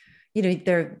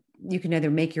 you can either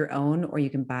make your own, or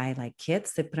you can buy like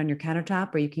kits that put on your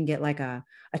countertop, or you can get like a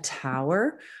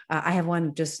tower. I have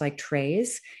one just like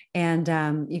trays, and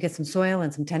you get some soil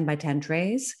and some 10 by 10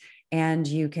 trays, and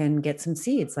you can get some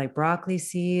seeds like broccoli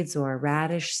seeds or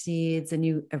radish seeds, and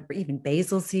even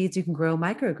basil seeds. You can grow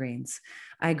microgreens.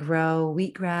 I grow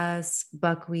wheatgrass,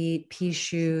 buckwheat, pea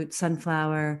shoot,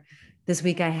 sunflower. This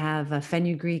week I have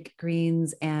fenugreek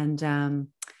greens and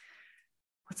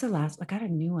what's the last? I got a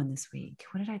new one this week.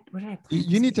 What did I plant?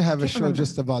 You need to have a show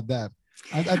just about that.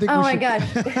 I think. Oh my gosh.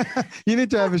 You need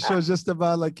to have a show just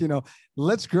about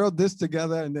let's grow this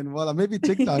together, and then maybe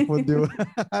TikTok will do.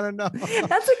 I don't know.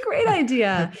 That's a great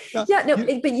idea. Yeah, no,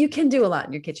 but you can do a lot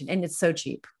in your kitchen, and it's so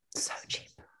cheap. So cheap.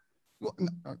 Well,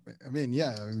 I mean,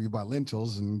 you buy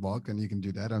lentils in bulk, and you can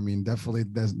do that. I mean, definitely,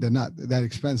 they're not that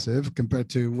expensive compared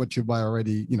to what you buy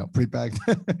already, pre-packed.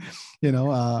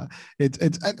 Well,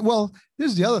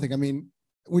 here's the other thing. I mean,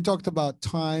 we talked about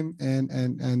time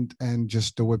and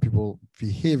just the way people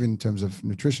behave in terms of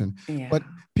nutrition. Yeah. But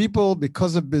people,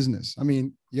 because of business, I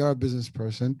mean, you're a business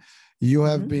person. You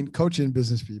have been coaching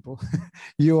business people.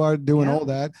 You are doing all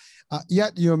that.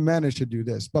 Yet you managed to do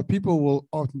this. But people will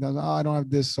often, I don't have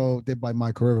this, so they buy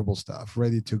microwavable stuff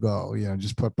ready to go.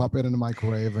 Just pop it in the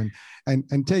microwave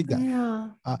and take that. Yeah.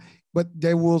 But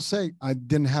they will say, I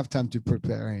didn't have time to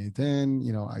prepare anything.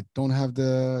 I don't have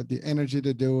the energy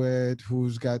to do it.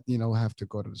 Who's got, have to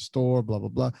go to the store, blah, blah,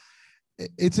 blah.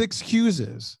 It's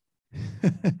excuses.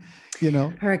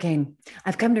 Hurricane,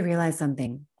 I've come to realize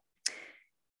something.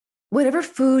 Whatever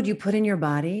food you put in your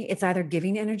body, it's either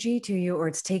giving energy to you or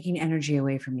it's taking energy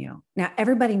away from you. Now,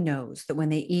 everybody knows that when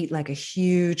they eat like a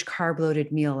huge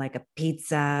carb-loaded meal, like a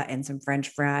pizza and some French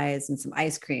fries and some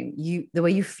ice cream, the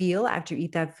way you feel after you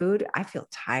eat that food, I feel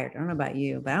tired. I don't know about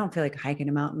you, but I don't feel like hiking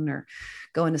a mountain or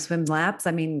going to swim laps.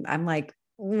 I mean, I'm like,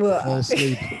 fall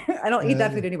asleep. I don't eat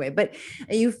that food anyway, but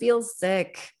you feel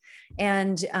sick.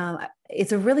 And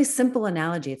it's a really simple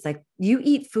analogy. It's like you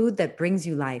eat food that brings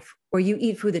you life, or you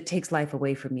eat food that takes life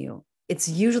away from you. It's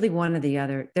usually one or the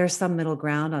other. There's some middle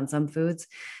ground on some foods,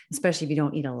 especially if you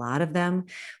don't eat a lot of them.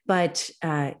 But,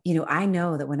 I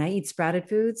know that when I eat sprouted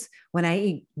foods, when I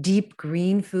eat deep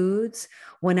green foods,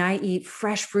 when I eat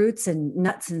fresh fruits and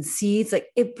nuts and seeds, like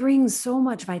it brings so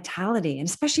much vitality. And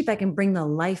especially if I can bring the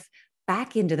life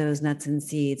back into those nuts and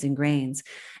seeds and grains,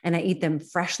 and I eat them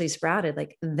freshly sprouted,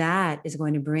 like that is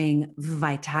going to bring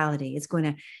vitality. It's going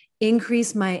to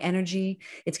increase my energy.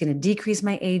 It's going to decrease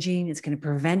my aging. It's going to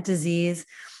prevent disease.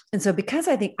 And so because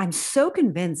I think I'm so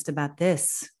convinced about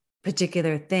this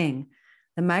particular thing,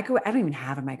 The microwave, I don't even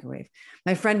have a microwave.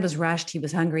 My friend was rushed. He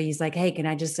was hungry. He's like, hey, can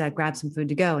I just grab some food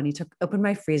to go? And he opened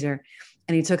my freezer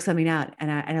and he took something out.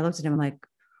 And I looked at him, I'm like,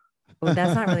 well,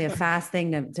 that's not really a fast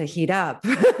thing to heat up.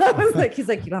 I was like, he's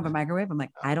like, you don't have a microwave? I'm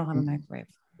like, I don't have a microwave.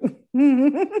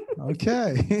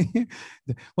 Okay.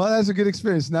 Well, that's a good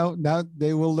experience. Now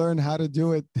they will learn how to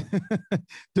do it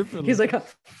differently. He's like, oh,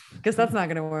 guess that's not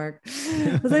going to work.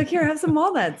 I was like, here, have some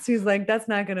walnuts. He's like, that's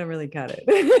not going to really cut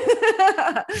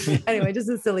it. Anyway, just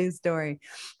a silly story.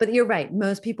 But you're right.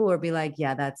 Most people will be like,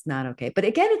 yeah, that's not okay. But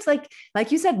again, it's like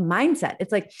you said, mindset.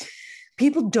 It's like,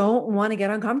 people don't want to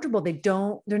get uncomfortable.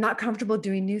 They're not comfortable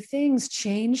doing new things.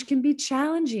 Change can be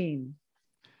challenging.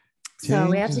 So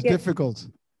we have to get difficult.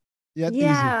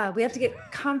 Yeah, we have to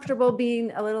get comfortable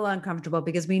being a little uncomfortable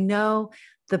because we know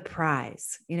the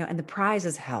prize, and the prize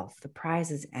is health. The prize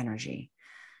is energy.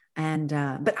 And,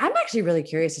 but I'm actually really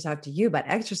curious to talk to you about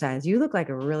exercise. You look like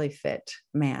a really fit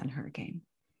man, Hurricane.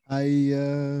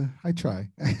 I try.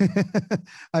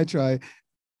 I try.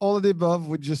 All of the above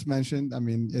we just mentioned. I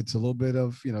mean, it's a little bit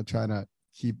of, trying to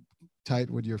keep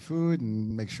tight with your food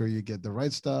and make sure you get the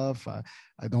right stuff.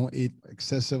 I don't eat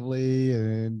excessively,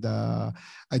 and I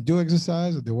do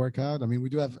exercise. I do work out. I mean, we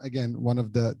do have, again, one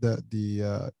of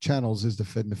the channels is the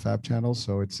Fit and the Fab channel.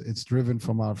 So it's driven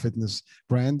from our fitness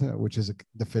brand, which is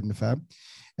the Fit and the Fab.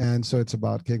 And so it's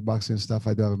about kickboxing and stuff.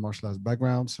 I do have a martial arts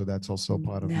background, so that's also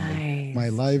part of my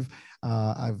life.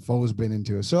 I've always been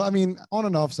into it. So, I mean, on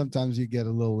and off, sometimes you get a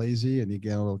little lazy and you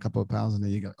get a little couple of pounds and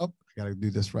then you go, oh, I got to do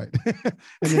this right. And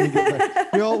then you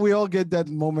get right. We all get that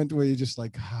moment where you're just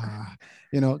like,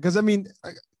 because I mean,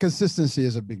 consistency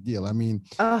is a big deal. I mean,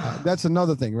 that's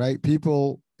another thing, right?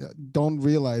 People don't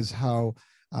realize how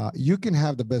you can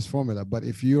have the best formula, but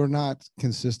if you're not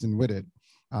consistent with it,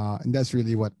 and that's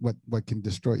really what can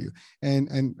destroy you.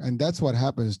 And that's what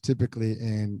happens typically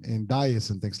in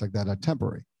diets and things like that are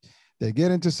temporary. They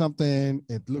get into something,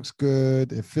 it looks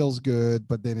good, it feels good,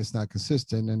 but then it's not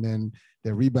consistent, and then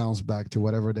they rebounds back to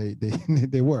whatever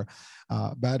they were,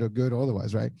 bad or good or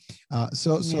otherwise, right?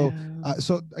 So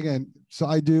again, so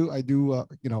I do a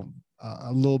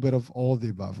little bit of all the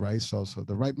above, right? So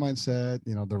the right mindset,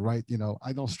 the right,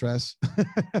 I don't stress.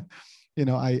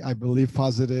 I believe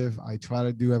positive. I try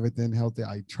to do everything healthy.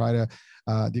 I try to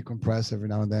decompress every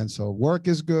now and then. So work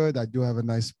is good. I do have a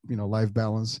nice, life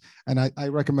balance. And I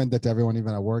recommend that to everyone,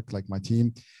 even at work, like my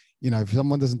team. If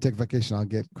someone doesn't take vacation, I'll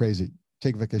get crazy.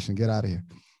 Take vacation, get out of here.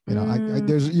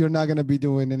 You're not going to be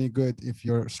doing any good if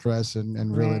you're stressed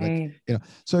and really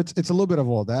so it's a little bit of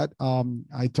all that.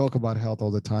 I talk about health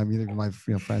all the time. Even my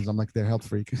friends, I'm like, they're health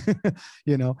freak,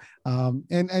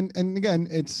 and again,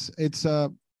 it's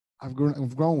I've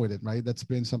grown with it, right? That's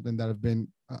been something that I've been,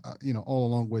 all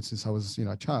along with since I was,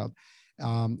 a child.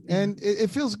 And it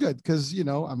feels good because,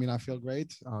 I mean, I feel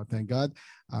great. Thank God.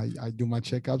 I do my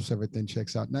checkups. Everything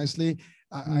checks out nicely.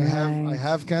 I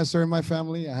have cancer in my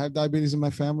family. I have diabetes in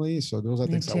my family. So those are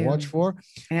things I watch for.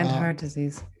 And heart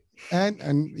disease. And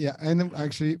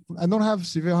actually, I don't have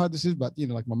severe heart disease, but,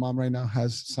 like my mom right now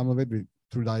has some of it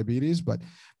through diabetes, but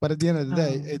at the end of the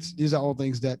day, these are all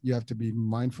things that you have to be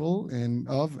mindful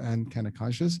of and kind of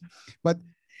conscious, but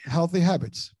healthy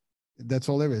habits, that's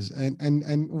all there is.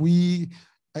 And we,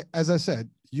 as I said,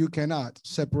 you cannot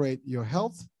separate your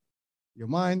health, your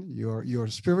mind, your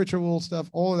spiritual stuff.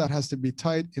 All of that has to be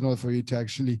tight in order for you to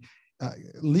actually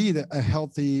lead a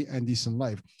healthy and decent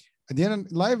life. At the end,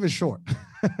 life is short.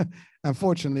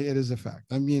 Unfortunately, it is a fact.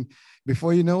 I mean,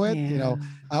 before you know it,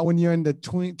 when you're in the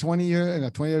 20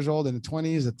 years old, in the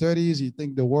 20s, the 30s, you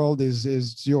think the world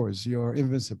is yours. You're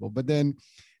invincible. But then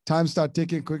time start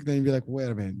ticking quick. Then you be like, wait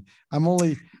a minute.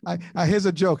 Here's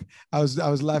a joke. I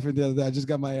was laughing the other day. I just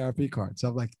got my ARP card. So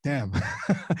I'm like, damn.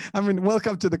 I mean,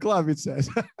 welcome to the club, it says.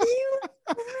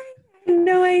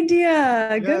 No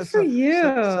idea. Good for you.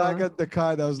 So I got the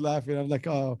card. I was laughing. I'm like,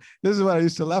 oh, this is what I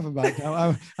used to laugh about.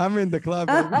 Now I'm in the club.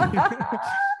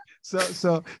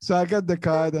 So I got the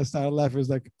card. I started laughing. It's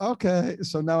like, okay,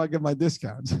 so now I get my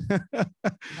discounts.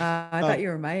 I thought you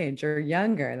were my age or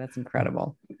younger. That's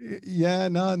incredible. Yeah,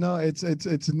 no, it's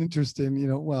an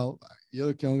interesting, well, you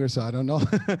look younger, so I don't know.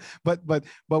 but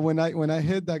when I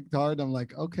hit that card, I'm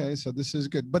like, okay, so this is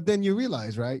good. But then you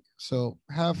realize, right? So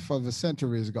half of a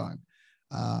century is gone.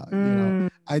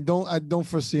 I don't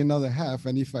foresee another half.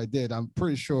 And if I did, I'm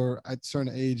pretty sure at a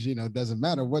certain age, it doesn't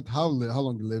matter how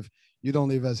long you live, you don't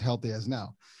live as healthy as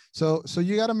now. So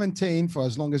you got to maintain for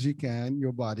as long as you can,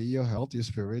 your body, your health, your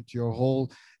spirit, your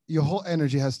whole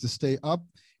energy has to stay up.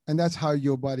 And that's how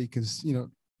your body can,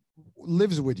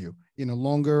 lives with you,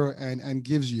 longer and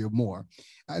gives you more.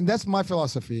 And that's my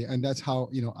philosophy. And that's how,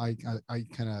 I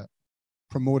kind of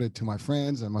promote it to my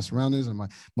friends and my surroundings and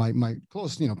my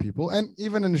close, people. And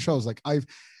even in the shows, like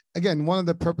again, one of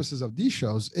the purposes of these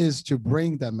shows is to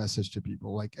bring that message to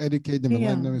people, like educate them and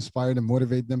let them, inspire them,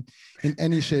 motivate them in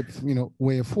any shape,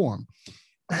 way or form.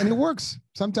 And it works.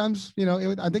 Sometimes,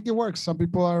 I think it works. Some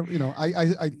people are,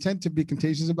 I tend to be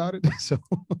contagious about it. So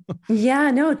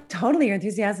yeah, no, totally. Your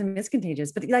enthusiasm is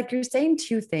contagious, but like you're saying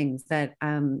two things that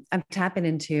I'm tapping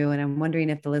into, and I'm wondering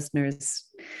if the listeners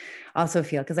also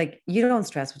feel, because like you don't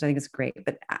stress, which I think is great,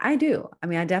 but I do. I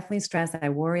mean, I definitely stress. I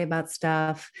worry about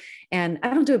stuff, and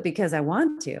I don't do it because I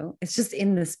want to. It's just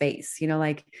in the space,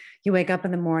 like you wake up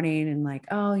in the morning and like,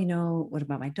 oh, what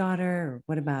about my daughter, or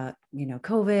what about,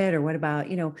 COVID, or what about,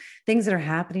 things that are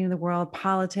happening in the world,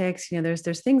 politics,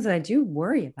 there's things that I do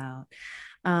worry about.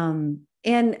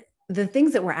 And the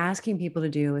things that we're asking people to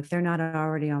do, if they're not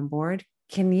already on board,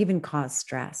 can even cause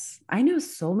stress. I know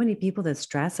so many people that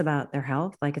stress about their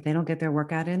health. Like if they don't get their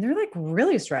workout in, they're like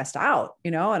really stressed out,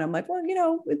 and I'm like, well,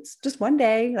 it's just one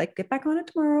day, like get back on it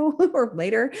tomorrow or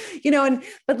later,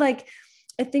 but like,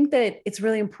 I think that it's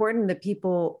really important that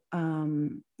people,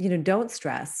 don't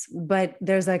stress, but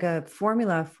there's like a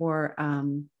formula for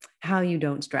how you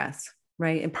don't stress.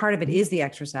 Right. And part of it is the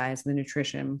exercise, the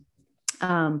nutrition.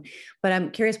 But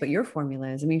I'm curious what your formula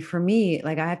is. I mean, for me,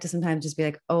 like I have to sometimes just be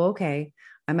like, oh, okay,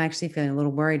 I'm actually feeling a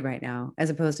little worried right now, as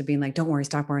opposed to being like, don't worry,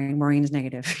 stop worrying. Worrying is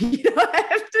negative. I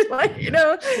have to like,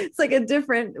 it's like a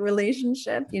different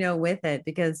relationship, with it,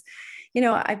 because,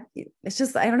 it's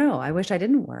just, I don't know. I wish I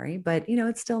didn't worry, but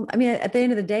it's still, I mean, at the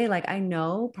end of the day, like I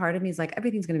know part of me is like,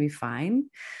 everything's going to be fine.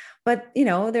 But,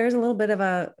 there's a little bit of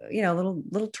a,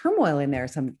 little turmoil in there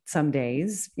some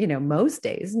days, most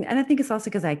days. And I think it's also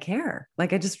because I care.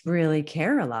 Like, I just really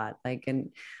care a lot. Like, and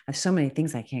there's so many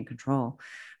things I can't control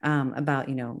about,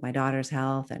 my daughter's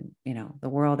health and, the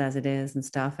world as it is and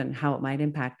stuff, and how it might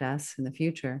impact us in the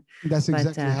future. That's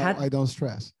exactly how I don't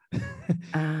stress.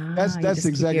 That's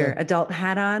exactly your adult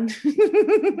hat on.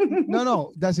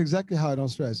 No, that's exactly how I don't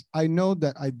stress. I know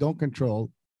that I don't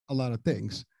control a lot of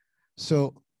things.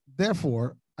 So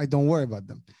therefore, I don't worry about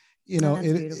them.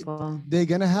 They're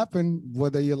going to happen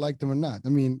whether you like them or not. I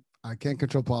mean, I can't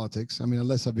control politics. I mean,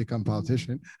 unless I become a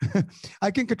politician.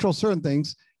 I can control certain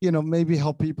things, maybe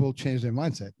help people change their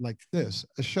mindset, like this,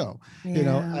 a show.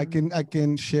 I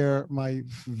can share my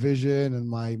vision and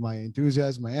my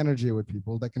enthusiasm, my energy with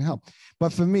people that can help.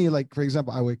 But for me, like, for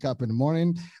example, I wake up in the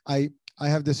morning, I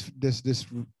have this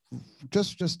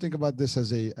just think about this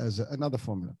as another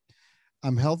formula.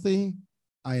 I'm healthy.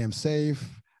 I am safe.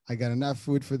 I got enough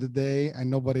food for the day, and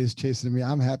nobody is chasing me.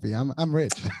 I'm happy. I'm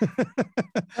rich.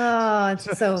 Oh,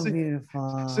 it's so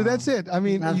beautiful. So that's it. I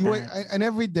mean, and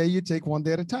every day you take one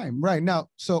day at a time, right? Now,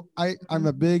 so I'm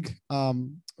a big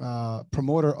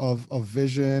promoter of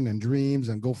vision and dreams,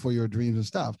 and go for your dreams and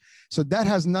stuff. So that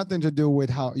has nothing to do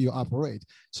with how you operate.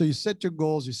 So you set your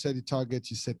goals, you set your targets,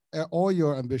 you set all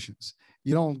your ambitions.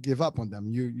 You don't give up on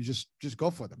them. You just go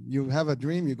for them. You have a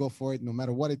dream, you go for it, no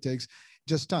matter what it takes.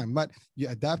 Just time, but you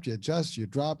adapt, you adjust, you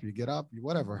drop, you get up,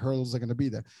 whatever hurdles are going to be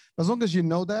there. As long as you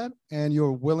know that and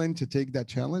you're willing to take that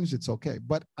challenge, it's okay.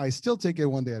 But I still take it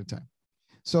one day at a time.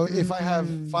 So if I have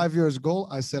 5 years goal,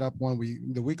 I set up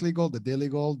the weekly goal, the daily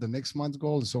goal, the next month's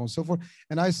goal, and so on and so forth.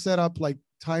 And I set up like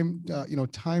timestamps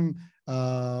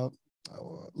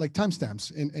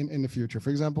in the future, for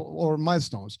example, or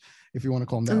milestones, if you want to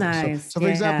call them that. Nice. So for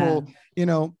example,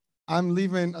 I'm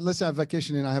leaving, let's say I have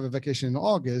vacation and I have a vacation in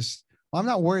August. I'm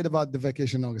not worried about the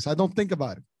vacation in August. I don't think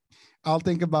about it. I'll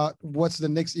think about what's the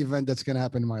next event that's going to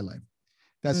happen in my life.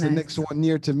 That's the next one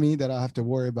near to me that I have to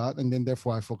worry about. And then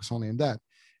therefore I focus only on that.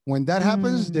 When that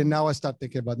happens, then now I start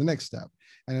thinking about the next step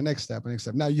and the next step and next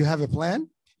step. Now you have a plan.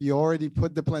 You already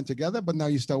put the plan together, but now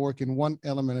you start working one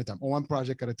element at a time or one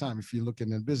project at a time if you look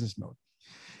in business mode.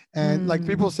 And like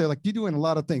people say, like, you're doing a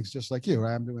lot of things just like you,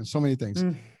 right? I'm doing so many things.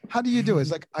 How do you do it?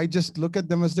 It's like, I just look at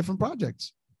them as different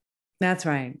projects. That's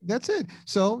right. That's it.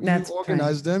 So you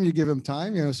organize them, you give them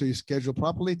time, so you schedule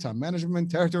properly, time management,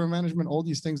 territory management, all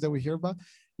these things that we hear about,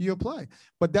 you apply.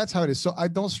 But that's how it is. So I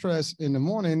don't stress in the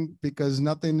morning because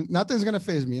nothing's going to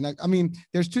faze me. And I mean,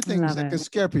 there's two things that can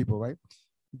scare people, right?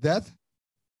 Death.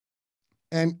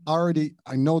 And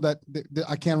I know that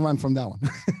I can't run from that one.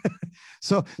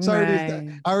 So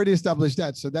I already established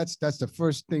that. So that's the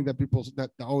first thing that people that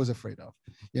are always afraid of,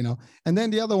 And then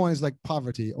the other one is like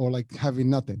poverty or like having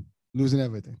nothing. Losing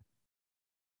everything.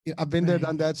 I've been there,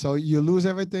 done that. So you lose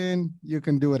everything, you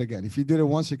can do it again. If you did it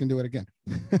once, you can do it again.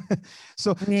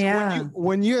 So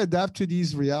when you adapt to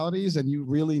these realities and you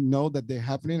really know that they're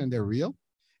happening and they're real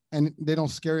and they don't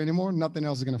scare you anymore, nothing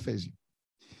else is going to faze you.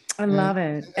 I love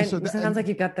it. And so it sounds like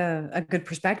you've got a good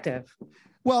perspective.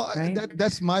 Well, right?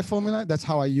 that's my formula. That's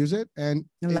how I use it. And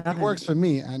it it. works for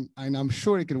me. And I'm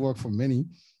sure it could work for many.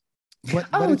 But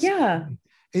Oh, it's yeah.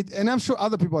 and I'm sure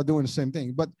other people are doing the same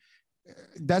thing. But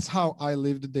that's how I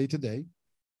live the day to day.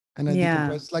 And I Yeah.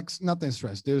 decompress like nothing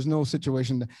stress. There's no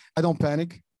situation that I don't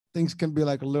panic. Things can be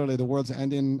like literally the world's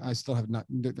ending. I still have not,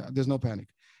 there's no panic.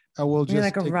 I will You're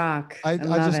just like a take, rock. I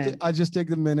love it. I just take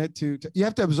the minute to you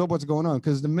have to absorb what's going on,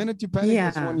 because the minute you panic,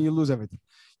 that's when Yeah. you lose everything.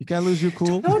 You can't lose your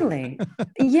cool. Totally.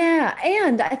 Yeah.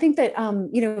 And I think that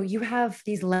you have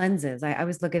these lenses. I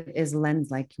always look at it as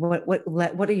lens, like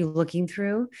what are you looking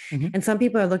through? Mhm. And some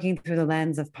people are looking through the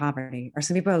lens of poverty, or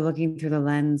some people are looking through the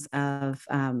lens of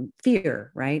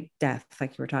fear, right? Death,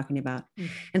 like you were talking about.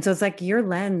 And so it's like your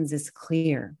lens is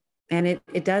clear. And it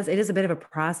is a bit of a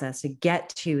process to get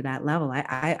to that level.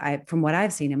 I from what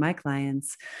I've seen in my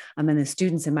clients, and the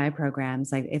students in my programs,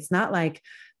 like it's not like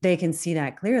they can see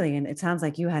that clearly. And it sounds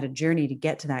like you had a journey to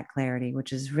get to that clarity,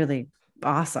 which is really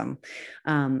awesome.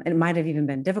 It might have even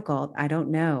been difficult. I don't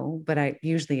know, but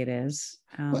usually it is.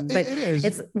 Well, But it is.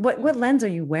 it's what lens are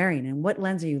you wearing and what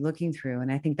lens are you looking through?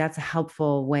 And I think that's a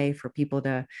helpful way for people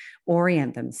to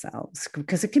orient themselves,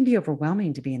 because it can be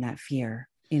overwhelming to be in that fear,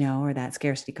 or that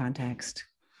scarcity context.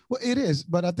 Well, it is.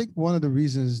 But I think one of the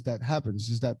reasons that happens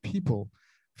is that people,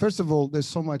 first of all, there's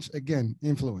so much, again,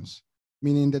 influence,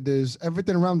 meaning that there's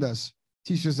everything around us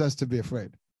teaches us to be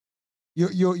afraid.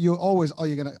 You're always, oh,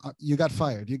 you got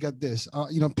fired, you got this.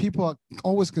 People are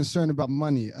always concerned about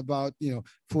money, about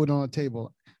food on the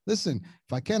table. Listen,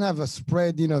 if I can't have a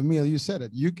spread, meal, you said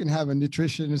it. You can have a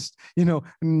nutritionist,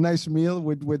 nice meal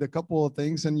with a couple of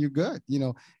things, and you're good.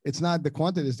 It's not the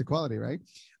quantity, it's the quality, right?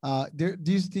 I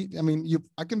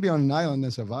can be on an island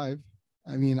and survive.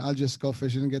 I mean, I'll just go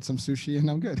fishing and get some sushi and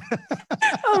I'm good.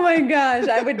 Oh my gosh,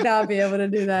 I would not be able to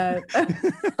do that.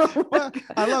 Well,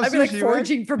 I love I'd be sushi, like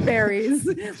foraging right? for berries.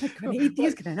 Like, can I eat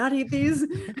these? Can I not eat these?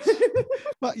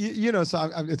 Well,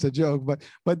 it's a joke,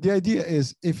 but the idea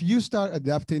is if you start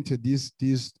adapting to these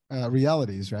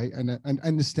realities, right, and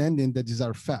understanding that these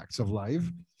are facts of life,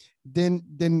 then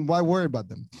why worry about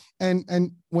them?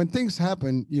 And when things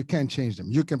happen, you can't change them.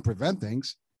 You can prevent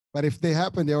things, but if they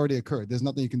happen, they already occurred. There's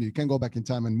nothing you can do. You can't go back in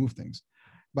time and move things,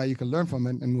 but you can learn from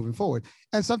it and moving forward.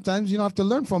 And sometimes you don't have to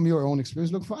learn from your own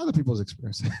experience. Look for other people's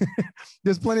experience.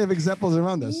 There's plenty of examples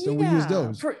around us, so we use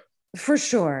those. For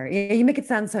sure. Yeah, you make it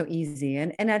sound so easy,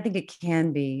 and I think it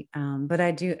can be. But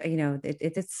I do,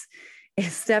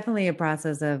 it's definitely a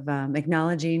process of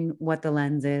acknowledging what the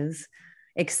lens is,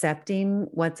 accepting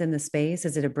what's in the space.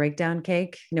 Is it a breakdown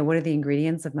cake? What are the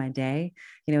ingredients of my day?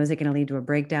 Is it going to lead to a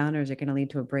breakdown, or is it going to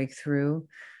lead to a breakthrough?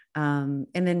 And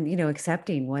then,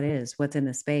 accepting what's in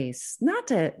the space, not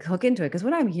to hook into it. Because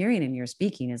what I'm hearing in your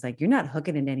speaking is like, you're not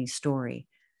hooking into any story.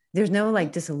 There's no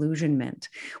like disillusionment,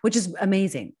 which is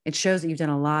amazing. It shows that you've done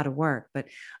a lot of work, but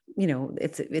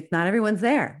it's not everyone's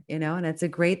there, and it's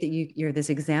great that you're this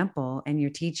example and you're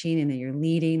teaching and that you're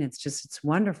leading. It's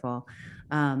wonderful.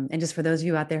 And just for those of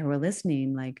you out there who are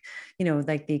listening, like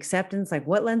the acceptance, like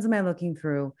what lens am I looking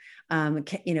through?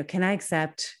 Can I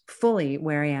accept fully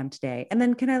where I am today? And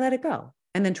then can I let it go?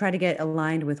 And then try to get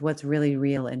aligned with what's really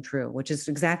real and true, which is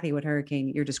exactly what Hurricane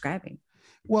you're describing.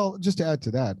 Well, just to add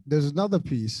to that, there's another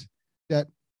piece that,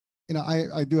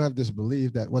 I do have this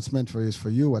belief that what's meant for you is for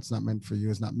you. What's not meant for you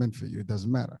is not meant for you. It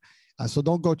doesn't matter. So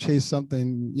don't go chasing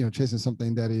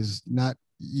something that is not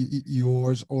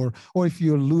yours, or if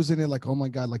you're losing it, like, oh my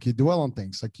God, like you dwell on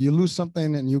things, like you lose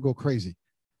something and you go crazy.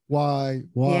 Why?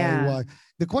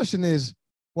 The question is,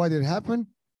 why did it happen?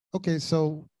 Okay,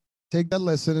 so take that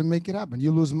lesson and make it happen.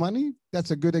 You lose money,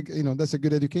 that's a good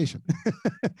education.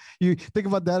 You think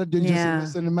about that, just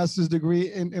invest in a master's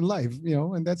degree in life,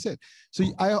 and that's it. So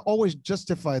I always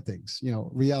justify things,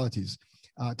 realities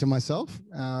to myself,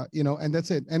 and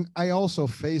that's it. And I also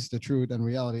face the truth and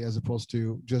reality as opposed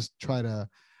to just try to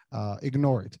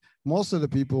ignore it. Most of the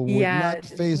people would not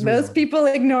face most reality. People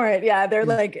ignore it. Yeah, they're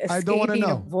like I don't want to escaping,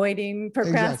 know. avoiding,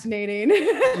 procrastinating.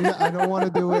 Exactly. I don't want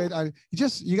to do it.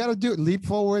 You got to do it. Leap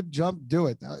forward, jump, do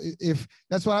it. If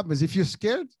that's what happens, if you're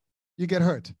scared, you get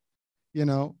hurt.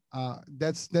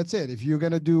 That's it. If you're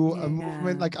gonna do a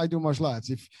movement, like I do martial arts,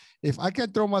 if I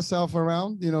can throw myself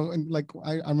around, and like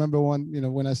I remember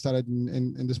when I started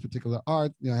in this particular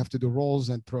art, I have to do rolls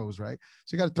and throws, right?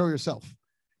 So you got to throw yourself.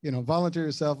 Volunteer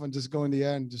yourself and just go in the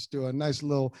air and just do a nice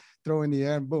little throw in the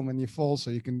air and boom, and you fall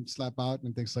so you can slap out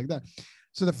and things like that.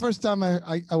 So the first time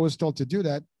I was told to do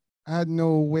that, I had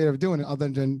no way of doing it other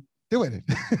than doing it.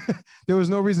 There was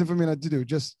no reason for me not to do it.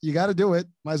 Just, you got to do it.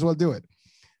 Might as well do it.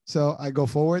 So I go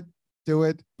forward, do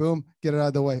it, boom, get it out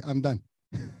of the way. I'm done.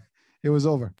 It was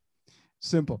over.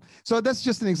 Simple. So that's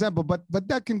just an example, but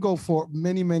that can go for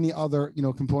many, many other,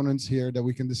 components here that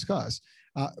we can discuss.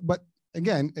 But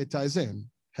again, it ties in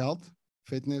health,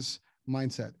 fitness,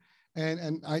 mindset.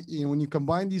 And when you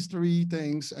combine these three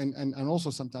things and also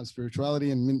sometimes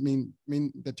spirituality and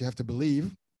mean that you have to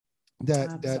believe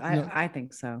that I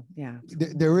think so. Yeah.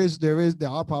 There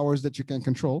are powers that you can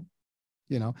control,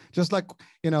 just like,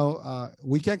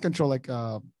 we can't control like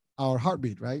our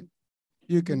heartbeat, right?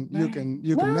 You can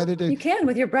meditate. You can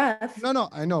with your breath. No,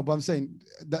 I know, but I'm saying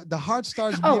the heart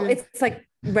starts beating. Oh, it's like,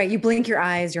 right. You blink your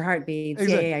eyes, your heart beats.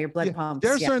 Exactly. Yeah. Your blood pumps.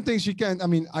 There are certain things you can't. I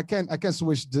mean, I can't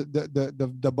switch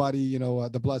the body,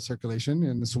 the blood circulation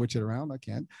and switch it around. I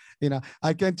can't.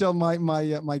 I can't tell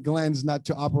my glands not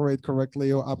to operate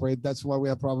correctly or operate. That's why we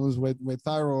have problems with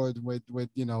thyroid, with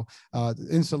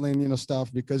insulin,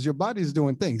 stuff, because your body is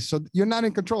doing things. So you're not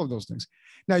in control of those things.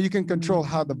 Now you can control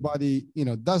how the body,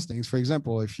 does things. For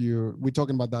example, we're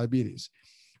talking about diabetes.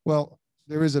 Well,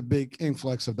 there is a big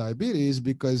influx of diabetes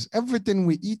because everything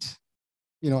we eat,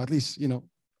 at least,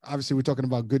 obviously we're talking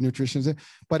about good nutrition,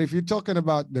 but if you're talking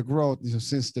about the growth,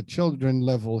 since the children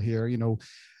level here,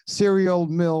 cereal,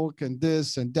 milk, and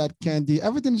this and that candy,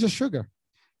 everything is just sugar.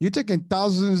 You're taking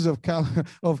thousands of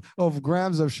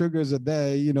grams of sugars a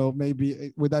day,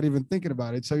 maybe without even thinking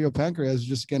about it. So your pancreas is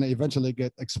just going to eventually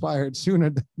get expired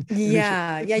sooner.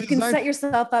 Yeah. You can set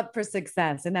yourself up for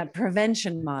success in that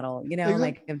prevention model, exactly.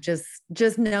 Like of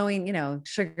just knowing,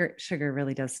 sugar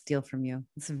really does steal from you.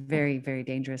 It's a very, very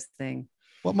dangerous thing.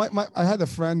 Well, I had a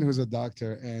friend who's a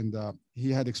doctor, and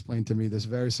he had explained to me this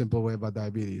very simple way about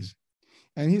diabetes.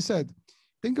 And he said,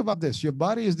 think about this. Your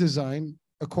body is designed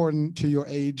according to your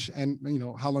age and,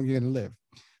 how long you're going to live.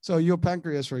 So your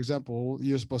pancreas, for example,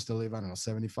 you're supposed to live,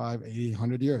 75, 80,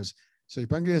 100 years. So your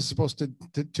pancreas is supposed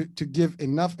to give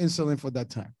enough insulin for that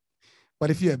time.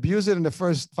 But if you abuse it in the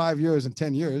first 5 years and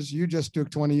 10 years, you just took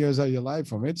 20 years out of your life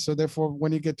from it. So therefore,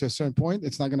 when you get to a certain point,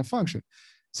 it's not going to function.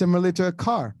 Similarly to a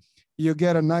car, you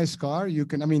get a nice car.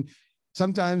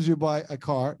 Sometimes you buy a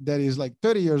car that is like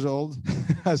 30 years old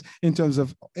as in terms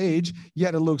of age,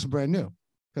 yet it looks brand new,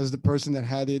 because the person that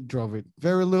had it drove it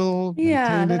very little.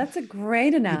 Yeah, that's a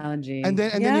great analogy. And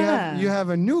then you have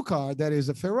a new car that is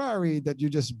a Ferrari that you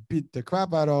just beat the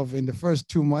crap out of in the first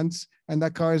 2 months, and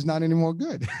that car is not anymore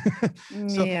good.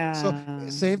 So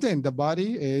same thing. The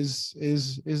body is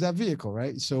that vehicle,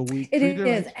 right? So it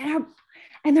is.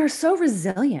 And they're so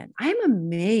resilient. I'm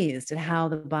amazed at how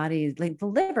the body, like the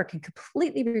liver, can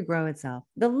completely regrow itself.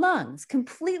 The lungs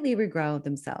completely regrow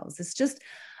themselves. It's just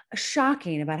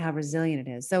shocking about how resilient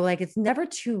it is. So like, it's never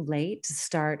too late to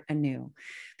start anew,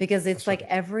 because it's like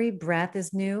every breath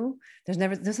is new. There's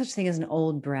no such thing as an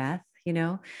old breath.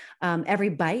 Every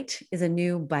bite is a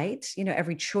new bite.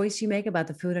 Every choice you make about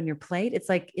the food on your plate, it's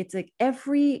like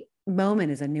every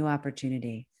moment is a new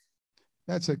opportunity.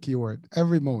 That's a key word.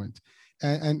 Every moment.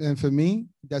 And for me,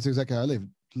 that's exactly how I live.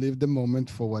 Live the moment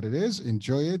for what it is.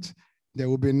 Enjoy it. There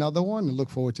will be another one, and look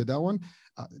forward to that one.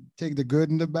 Take the good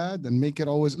and the bad, and make it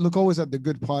always at the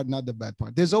good part, not the bad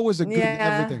part. There's always a good in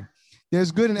everything.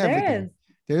 There's good in everything.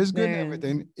 There's good in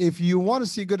everything. If you want to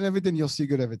see good in everything, you'll see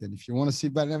good in everything. If you want to see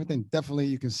bad in everything, definitely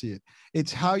you can see it.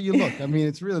 It's how you look.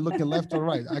 It's really looking left or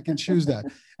right. I can choose that.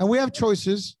 And we have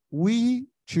choices. We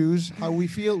choose how we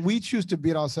feel. We choose to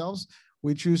beat ourselves.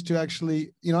 We choose to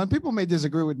actually, and people may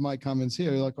disagree with my comments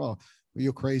here. They're like, oh,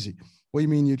 you're crazy. What do you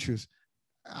mean you choose?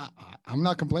 I'm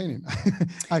not complaining.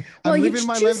 I'm living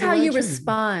my life. You choose how you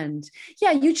respond.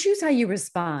 Yeah, you choose how you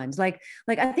respond. Like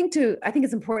I think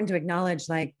it's important to acknowledge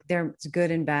like there's good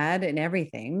and bad in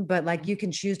everything, but like you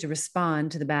can choose to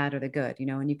respond to the bad or the good,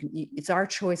 and it's our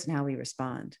choice in how we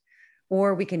respond,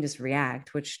 or we can just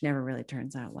react, which never really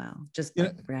turns out well. Just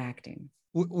reacting.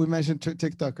 We mentioned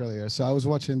TikTok earlier. So I was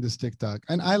watching this TikTok,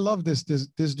 and I love this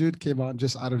dude came on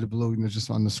just out of the blue, just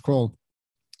on the scroll.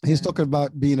 He's talking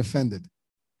about being offended.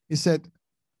 He said,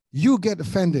 you get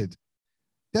offended.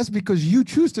 That's because you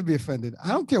choose to be offended. I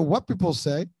don't care what people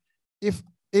say.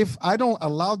 If I don't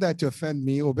allow that to offend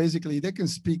me, or basically they can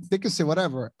say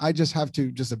whatever. I just have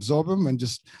to just absorb them and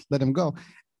just let them go.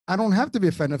 I don't have to be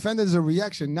offended. Offended is a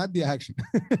reaction, not the action.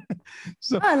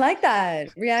 So I like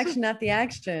that. Reaction, not the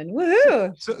action.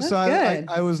 Woohoo. So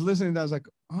I was listening, and I was like,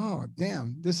 oh,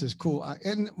 damn, this is cool.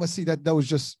 And let's see, that was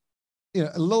just,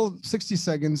 a little 60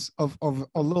 seconds of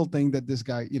a little thing that this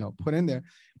guy, put in there.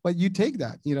 But you take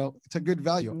that, it's a good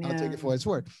value. Yeah. I'll take it for what it's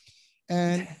worth.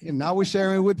 And now we're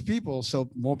sharing it with people, so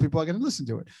more people are going to listen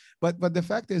to it. But the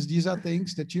fact is, these are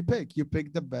things that you pick. You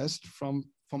pick the best from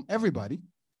everybody,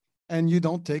 and you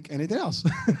don't take anything else.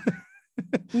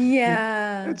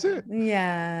 Yeah. That's it.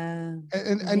 Yeah.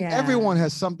 And everyone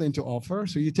has something to offer.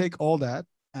 So you take all that,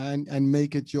 and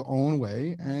make it your own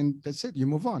way. And that's it. You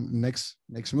move on. Next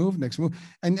move.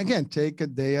 And again, take a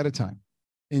day at a time.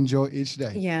 Enjoy each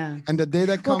day. Yeah. And the day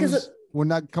that Well, comes will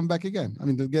not come back again. I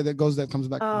mean, the day that goes, that comes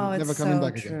back. oh, Never it's coming so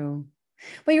back true. again.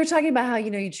 Well, you were talking about how,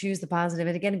 you choose the positive.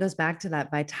 And again, it goes back to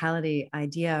that vitality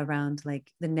idea around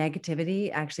like the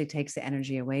negativity actually takes the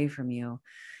energy away from you.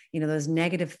 Those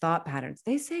negative thought patterns,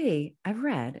 they say, I've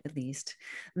read at least,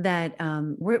 that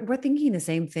we're thinking the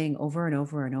same thing over and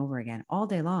over and over again all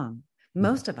day long.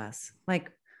 Most of us,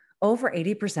 like over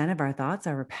 80% of our thoughts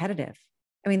are repetitive.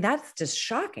 I mean, that's just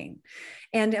shocking.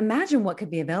 And imagine what could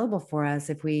be available for us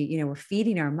if we, were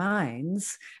feeding our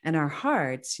minds and our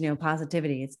hearts,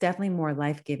 positivity. It's definitely more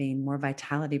life-giving, more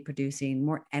vitality producing,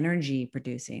 more energy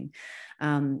producing.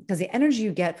 Because the energy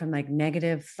you get from like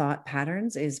negative thought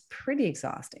patterns is pretty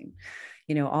exhausting.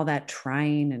 All that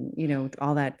trying and,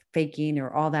 all that faking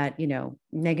or all that,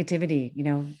 negativity,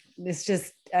 it's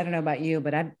just, I don't know about you,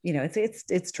 but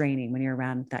it's draining when you're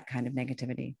around that kind of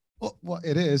negativity. Well,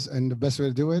 it is. And the best way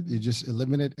to do it, you just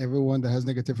eliminate everyone that has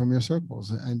negative from your circles.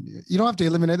 And you don't have to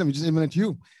eliminate them. You just eliminate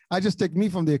you. I just take me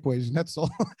from the equation. That's all.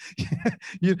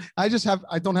 I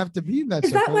don't have to be in that circle.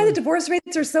 Is that why the divorce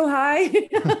rates are so high?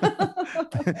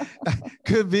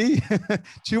 Could be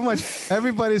too much.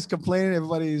 Everybody's complaining.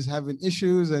 Everybody's having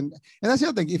issues. And that's the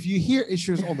other thing. If you hear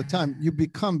issues all the time, you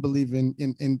become believing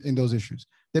in those issues.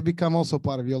 They become also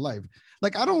part of your life.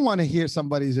 Like, I don't want to hear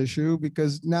somebody's issue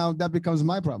because now that becomes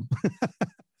my problem.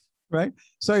 Right?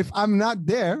 So if I'm not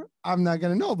there, I'm not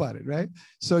going to know about it. Right?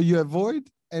 So you avoid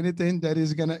anything that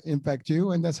is going to impact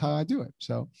you. And that's how I do it.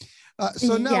 So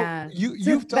now you've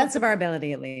to the best of our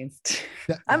ability, at least.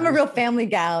 I'm a real family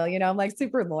gal, I'm like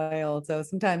super loyal. So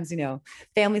sometimes,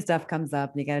 family stuff comes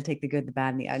up and you got to take the good, the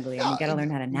bad, and the ugly. And you got to learn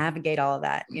how to navigate all of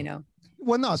that,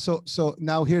 Well, no. So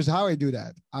now here's how I do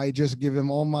that. I just give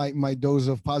him all my dose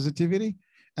of positivity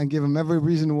and give him every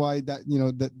reason why that,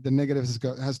 the negative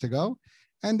has to go.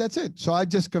 And that's it. So I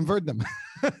just convert them.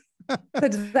 So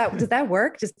does that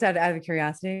work? Just out of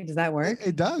curiosity, does that work?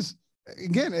 It does.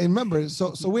 Again, remember,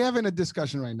 so we're having a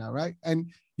discussion right now, right?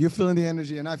 And you're feeling the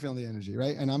energy and I feel the energy,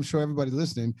 right? And I'm sure everybody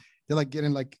listening, they're like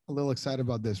getting like a little excited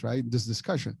about this, right? This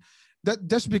discussion. That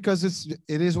just because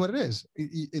it is what it is.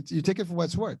 You take it for what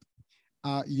it's worth.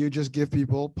 You just give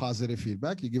people positive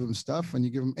feedback. You give them stuff and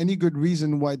you give them any good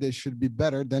reason why they should be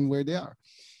better than where they are.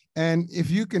 And if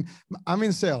you can, I'm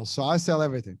in sales, so I sell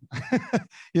everything.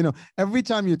 Every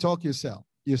time you talk, you sell.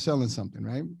 You're selling something,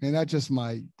 right? And that's just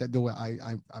the way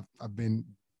I've been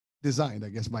designed, I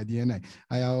guess, by DNA.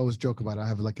 I always joke about it. I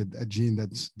have like a gene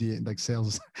that's like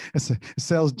sales, it's a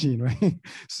sales gene, right?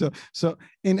 So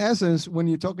in essence, when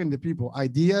you're talking to people,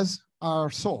 ideas are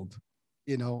sold.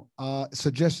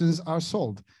 Suggestions are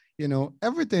sold.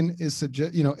 Everything is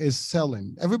is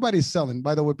selling. Everybody's selling.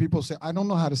 By the way, people say, I don't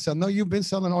know how to sell. No, you've been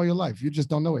selling all your life. You just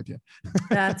don't know it yet.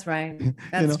 That's right.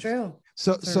 That's true.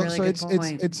 So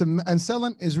and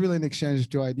selling is really an exchange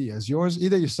to ideas. Yours,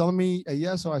 either you're selling me a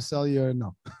yes or I sell you a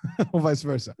no, or vice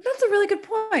versa. That's a really good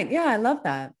point. Yeah, I love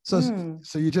that. So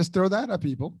you just throw that at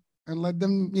people and let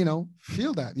them,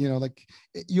 feel that, like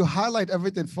you highlight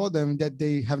everything for them that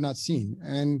they have not seen.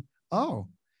 And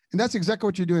that's exactly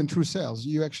what you do in true sales.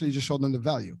 You actually just show them the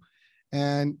value.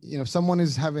 And, if someone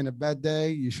is having a bad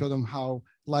day, you show them how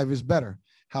life is better,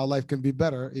 how life can be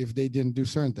better if they didn't do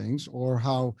certain things, or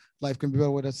how life can be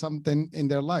better with something in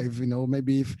their life.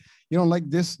 Maybe if you don't like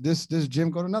this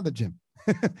gym, go to another gym.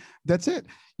 That's it.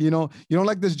 You don't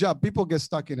like this job. People get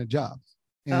stuck in a job.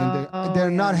 And they're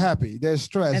not happy. They're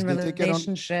stressed. And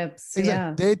relationships.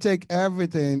 Exactly. They take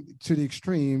everything to the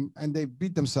extreme and they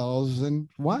beat themselves. And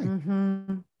why?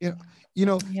 Mm-hmm.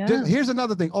 Here's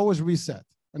another thing. Always reset.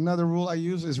 Another rule I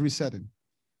use is resetting.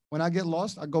 When I get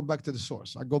lost, I go back to the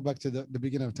source. I go back to the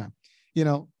beginning of time.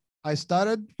 I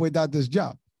started without this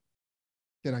job.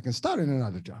 Then I can start in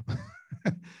another job.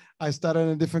 I started in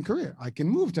a different career. I can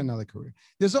move to another career.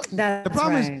 The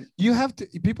problem is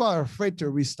people are afraid to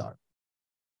restart.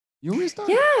 You restart?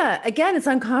 Yeah. Again, it's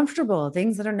uncomfortable.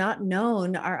 Things that are not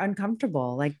known are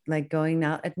uncomfortable. Like going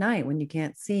out at night when you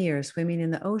can't see, or swimming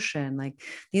in the ocean. Like,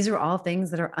 these are all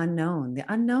things that are unknown. The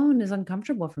unknown is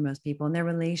uncomfortable for most people, and their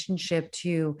relationship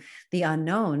to the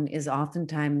unknown is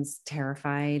oftentimes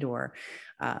terrified or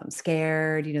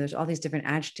scared. There's all these different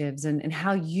adjectives, and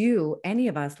how any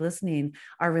of us listening,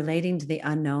 are relating to the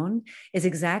unknown is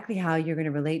exactly how you're going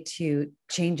to relate to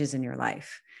changes in your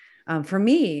life. For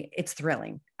me, it's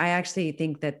thrilling. I actually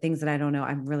think that things that I don't know,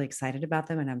 I'm really excited about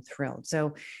them and I'm thrilled.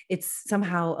 So it's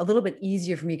somehow a little bit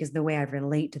easier for me because of the way I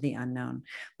relate to the unknown.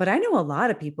 But I know a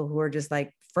lot of people who are just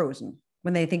like frozen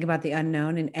when they think about the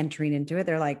unknown and entering into it.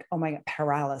 They're like, oh my God,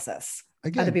 paralysis.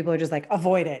 Again, Other people are just like,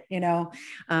 avoid it, you know?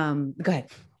 Go ahead.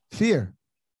 Fear,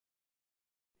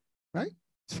 right?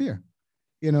 It's fear.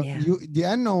 You know, the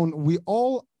unknown, we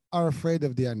all are afraid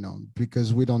of the unknown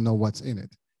because we don't know what's in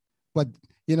it. But,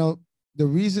 you know, the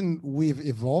reason we've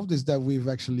evolved is that we've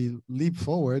actually leaped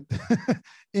forward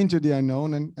into the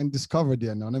unknown and discovered the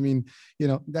unknown. I mean, you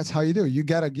know, that's how you do. You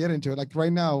got to get into it. Like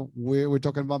right now, we're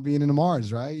talking about being in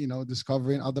Mars, right? You know,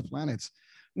 discovering other planets.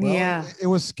 Well, it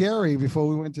was scary before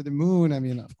we went to the moon. I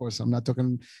mean, of course, I'm not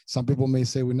talking. Some people may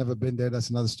say we've never been there. That's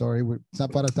another story. It's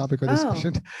not part of topic of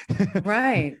discussion.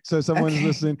 Right. So someone's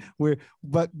listening.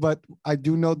 But I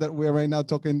do know that we're right now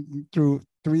talking through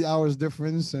 3 hours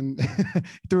difference and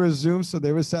through a Zoom. So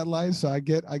there is satellites. So I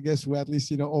guess we're at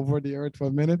least, you know, over the earth for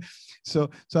a minute. So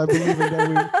I believe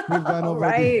that we've gone over.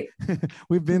 Right.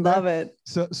 We've been Love there. it.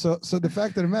 So the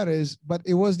fact of the matter is, but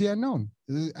it was the unknown,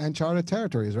 uncharted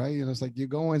territories, right? You know, it's like you're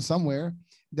going somewhere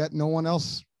that no one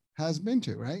else has been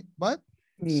to, right? But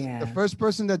the first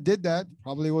person that did that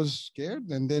probably was scared,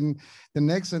 and then the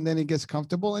next, and then it gets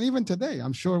comfortable. And even today,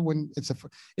 I'm sure when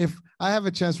if I have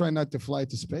a chance right now to fly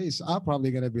to space, I'm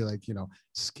probably going to be like, you know,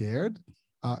 scared.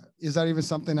 Is that even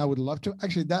something I would love to?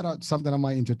 Actually, that's something I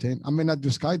might entertain. I may not do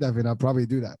skydiving. I'll probably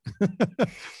do that.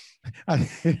 I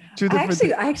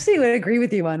actually would agree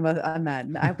with you on that.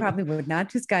 I probably would not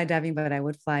do skydiving, but I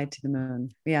would fly to the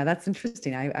moon. Yeah, that's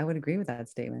interesting. I would agree with that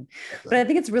statement. But I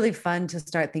think it's really fun to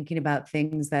start thinking about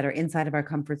things that are inside of our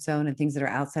comfort zone and things that are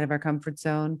outside of our comfort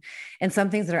zone, and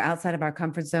some things that are outside of our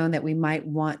comfort zone that we might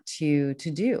want to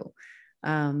do.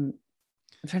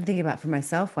 I'm trying to think about for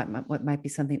myself what might be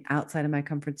something outside of my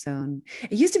comfort zone.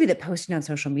 It used to be that posting on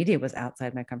social media was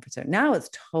outside my comfort zone. Now it's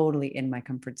totally in my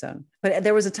comfort zone. But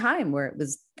there was a time where it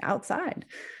was outside,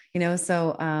 you know.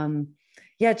 So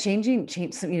changing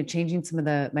some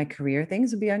of my career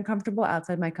things would be uncomfortable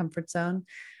outside my comfort zone.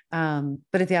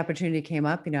 But if the opportunity came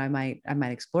up, you know, I might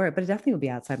explore it. But it definitely would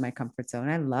be outside my comfort zone.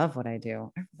 I love what I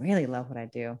do. I really love what I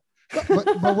do.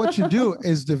 But what you do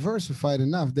is diversified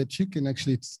enough that you can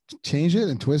actually change it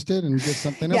and twist it and get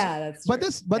something else. Yeah, that's true.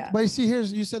 But you see,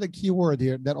 you said a key word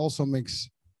here that also makes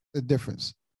a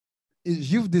difference. Is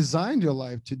you've designed your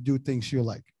life to do things you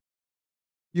like.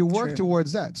 You work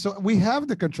towards that. So we have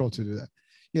the control to do that.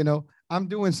 You know, I'm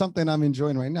doing something I'm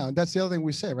enjoying right now. That's the other thing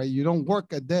we say, right? You don't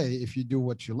work a day if you do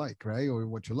what you like, right? Or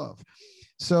what you love.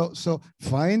 So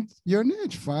find your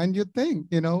niche, find your thing,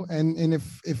 you know, and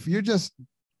if you're just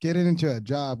getting into a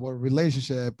job or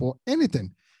relationship or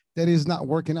anything that is not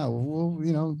working out, well,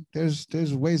 you know,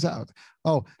 there's ways out.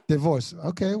 Oh, divorce.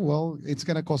 Okay, well, it's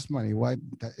gonna cost money. Why?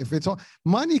 If it's all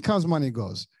money comes, money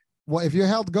goes. Well, if your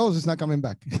health goes, it's not coming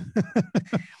back.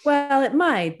 Well, it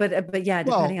might, but yeah,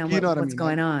 depending on what's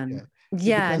going on.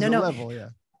 Yeah, no. Level, yeah.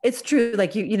 It's true.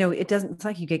 Like you know, it's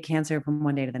like you get cancer from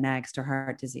one day to the next, or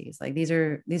heart disease. Like these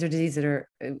are diseases that are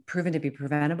proven to be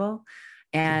preventable.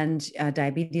 And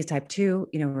diabetes type 2,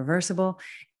 you know, reversible.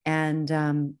 And,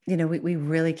 you know, we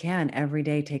really can every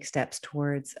day take steps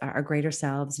towards our greater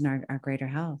selves and our greater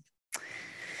health.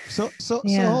 So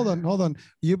hold on.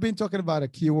 You've been talking about a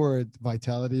keyword,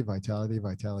 vitality.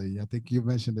 I think you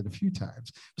mentioned it a few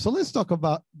times. So let's talk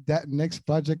about that next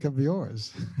project of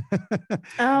yours.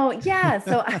 Oh yeah.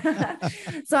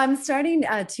 So I'm starting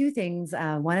 2 things.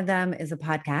 One of them is a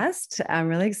podcast. I'm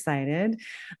really excited.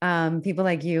 People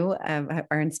like you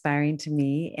are inspiring to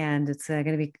me, and it's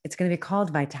going to be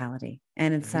called Vitality.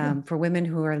 And it's for women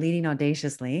who are leading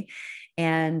audaciously.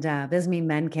 And doesn't mean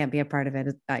men can't be a part of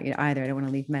it either. I don't want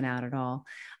to leave men out at all.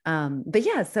 But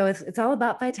yeah, so it's all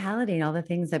about vitality and all the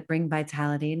things that bring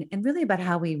vitality, and really about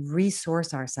how we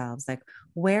resource ourselves. Like,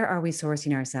 where are we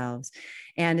sourcing ourselves?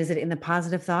 And is it in the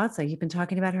positive thoughts? Like you've been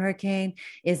talking about, Hurricane?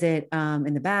 Is it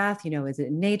in the bath? You know, is it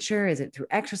in nature? Is it through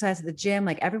exercise at the gym?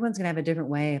 Like everyone's going to have a different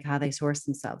way of how they source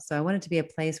themselves. So I want it to be a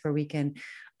place where we can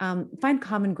find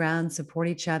common ground, support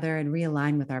each other, and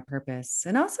realign with our purpose,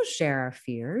 and also share our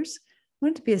fears. I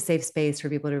want it to be a safe space for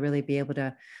people to really be able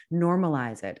to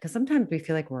normalize it. Because sometimes we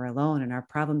feel like we're alone and our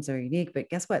problems are unique, but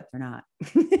guess what? They're not.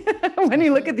 When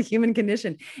you look at the human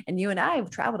condition, and you and I have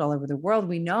traveled all over the world,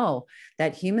 we know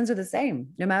that humans are the same,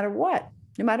 no matter what,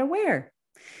 no matter where.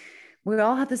 We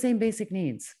all have the same basic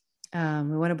needs. We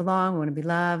want to belong. We want to be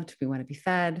loved. We want to be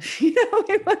fed. We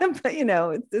want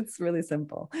to, it's really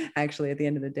simple, actually, at the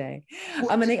end of the day.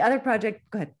 And the other project,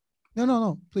 go ahead.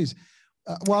 No, please.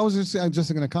 Well, I'm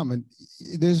just going to comment.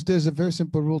 There's a very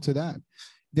simple rule to that.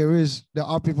 There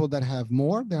are people that have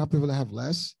more. There are people that have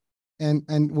less, and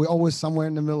we're always somewhere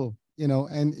in the middle.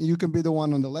 And you can be the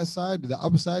one on the left side, the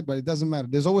upper side, but it doesn't matter.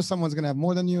 There's always someone's going to have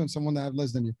more than you and someone that have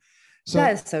less than you.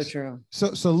 That is so true.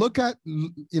 So look at,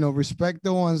 respect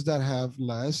the ones that have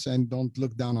less and don't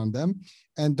look down on them,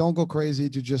 and don't go crazy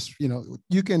to just,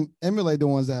 you can emulate the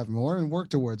ones that have more and work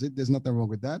towards it. There's nothing wrong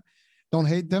with that. Don't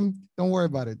hate them. Don't worry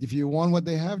about it. If you want what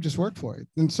they have, just work for it.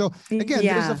 And so again,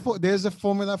 there's a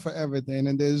formula for everything,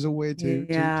 and there's a way to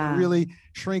really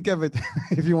shrink everything,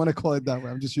 if you want to call it that way.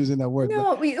 I'm just using that word.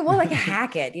 No, like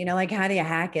hack it. Like how do you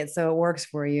hack it so it works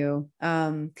for you?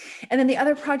 And then the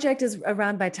other project is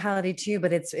around vitality too,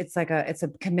 but it's a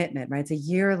commitment, right? It's a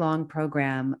year-long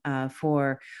program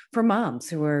for moms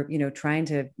who are trying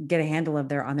to get a handle on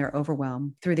their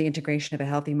overwhelm through the integration of a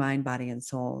healthy mind, body, and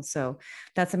soul. So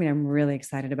that's something I'm really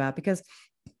excited about, because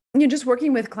just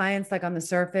working with clients like on the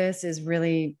surface is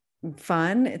really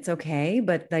fun. It's okay.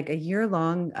 But like a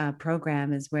year-long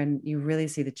program is when you really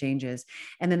see the changes.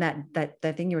 And then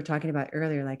that thing you were talking about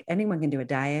earlier, like anyone can do a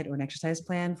diet or an exercise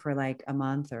plan for like a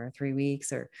month or 3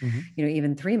 weeks or,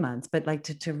 even 3 months, but like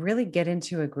to really get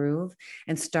into a groove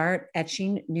and start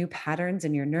etching new patterns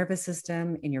in your nervous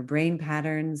system, in your brain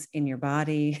patterns, in your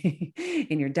body,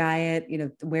 in your diet,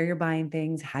 where you're buying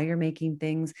things, how you're making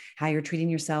things, how you're treating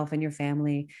yourself and your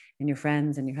family and your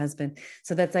friends and your husband.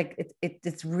 So that's like,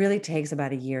 it's really takes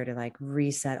about a year to like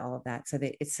reset all of that so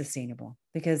that it's sustainable,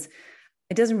 because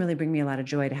it doesn't really bring me a lot of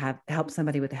joy to help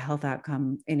somebody with a health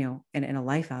outcome, and a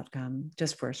life outcome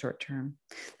just for a short term.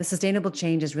 The sustainable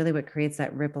change is really what creates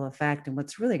that ripple effect and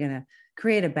what's really going to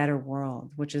create a better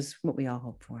world, which is what we all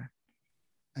hope for.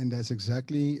 And that's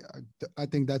exactly, I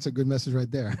think that's a good message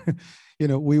right there.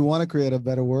 We want to create a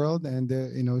better world, and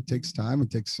it takes time.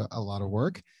 It takes a lot of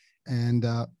work. And,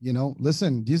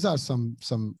 listen, these are some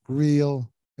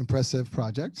real impressive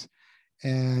projects.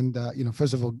 And,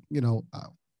 first of all,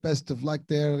 best of luck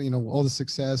there, all the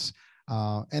success.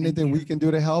 Anything we can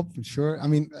do to help, sure. I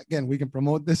mean, again, we can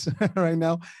promote this right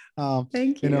now.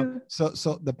 Thank you. So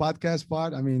the podcast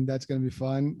part, I mean, that's going to be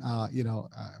fun.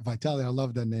 Vitality, I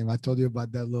love that name. I told you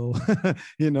about that little,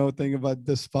 thing about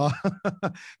the spa.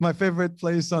 My favorite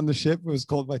place on the ship was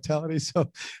called Vitality.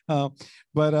 So,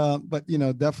 but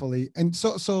definitely. And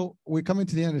so we're coming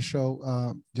to the end of the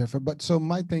show, Jennifer. But so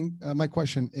my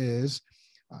question is,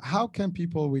 how can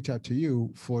people reach out to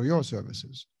you for your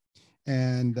services?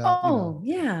 And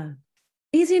yeah,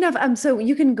 easy enough. So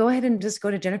you can go ahead and just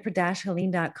go to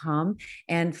jennifer-helene.com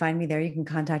and find me there. You can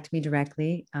contact me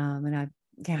directly, and I'm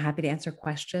happy to answer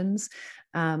questions,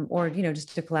 or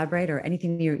just to collaborate, or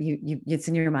anything it's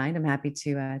in your mind. I'm happy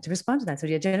to respond to that. So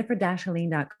yeah,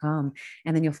 jennifer-helene.com,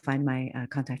 and then you'll find my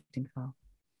contact info.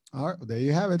 All right, well, there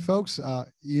you have it, folks.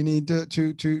 You need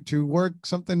to work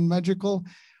something magical.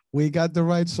 We got the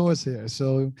right source here.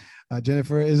 So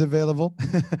Jennifer is available.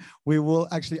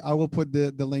 I will put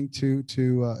the link to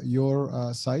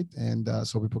your site, and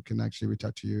so people can actually reach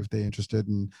out to you if they're interested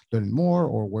in learning more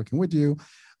or working with you.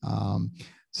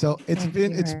 So it's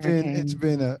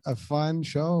been a fun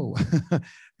show.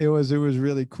 It was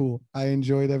really cool. I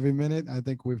enjoyed every minute. I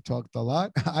think we've talked a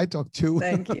lot. I talked too.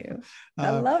 Thank you. I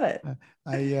love it.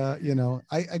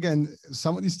 Again,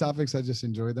 some of these topics, I just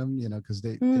enjoy them, because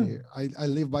I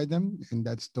live by them, and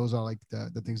those are like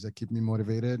the things that keep me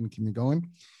motivated and keep me going.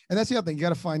 And that's the other thing. You got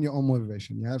to find your own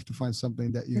motivation. You have to find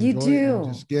something that you enjoy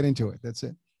and just get into it. That's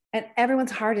it. And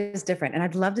everyone's heart is different. And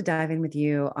I'd love to dive in with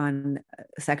you on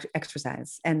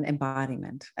exercise and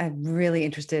embodiment. I'm really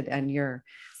interested in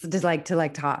to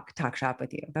talk shop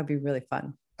with you. That'd be really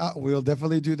fun. We'll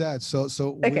definitely do that. So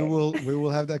okay. we will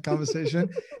have that conversation.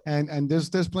 and there's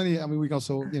plenty. I mean, we can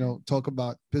also, talk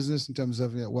about business in terms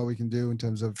of what we can do in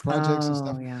terms of projects and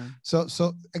stuff. Yeah.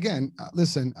 So again,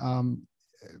 listen,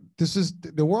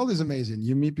 the world is amazing.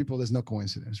 You meet people, there's no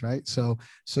coincidence, right? So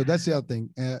that's the other thing.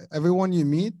 Everyone you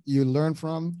meet, you learn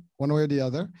from one way or the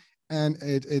other, and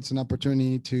it's an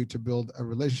opportunity to build a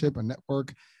relationship, a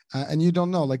network, and you don't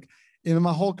know. Like in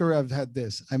my whole career, I've had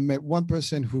this. I met one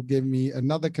person who gave me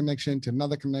another connection to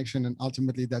another connection, and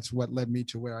ultimately that's what led me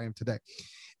to where I am today.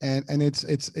 And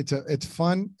it's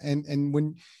fun, and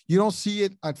when you don't see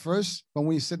it at first, but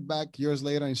when you sit back years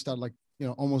later and you start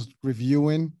almost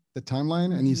reviewing the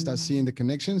timeline, and you start seeing the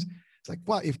connections, it's like,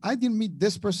 wow, if I didn't meet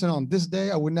this person on this day,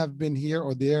 I wouldn't have been here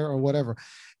or there or whatever,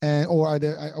 or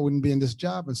I wouldn't be in this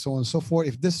job, and so on and so forth.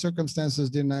 If this circumstances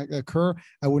didn't occur,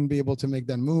 I wouldn't be able to make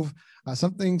that move.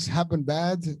 Some things happen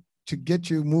bad to get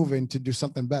you moving to do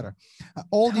something better.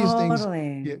 All these things.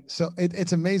 Yeah, so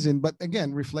it's amazing. But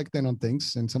again, reflecting on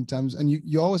things, and sometimes, and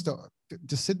you always to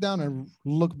sit down and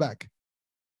look back.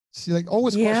 See,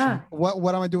 always question,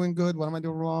 what am I doing good? What am I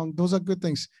doing wrong? Those are good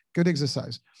things. good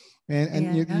exercise.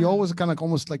 And you always kind of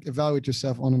almost like evaluate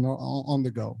yourself on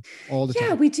the go all the time.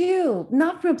 Yeah, we do.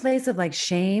 Not from a place of like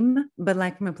shame, but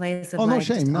like from a place of no like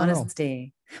shame, just not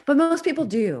honesty. But most people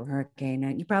do,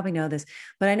 Hurricane. You probably know this,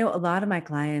 but I know a lot of my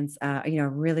clients,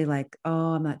 really like,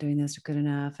 oh, I'm not doing this good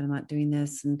enough, and I'm not doing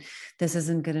this, and this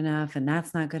isn't good enough, and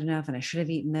that's not good enough, and I should have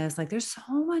eaten this. Like, there's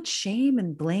so much shame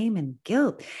and blame and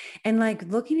guilt, and like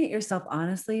looking at yourself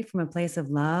honestly from a place of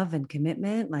love and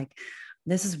commitment, like,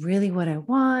 this is really what I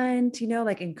want,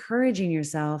 like encouraging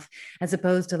yourself as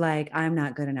opposed to like, I'm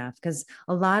not good enough. Because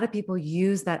a lot of people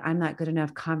use that I'm not good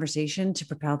enough conversation to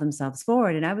propel themselves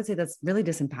forward. And I would say that's really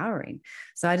disempowering.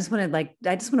 So I just want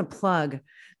to plug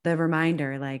the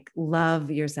reminder, like, love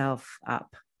yourself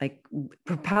up, like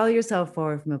propel yourself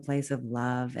forward from a place of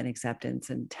love and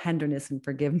acceptance and tenderness and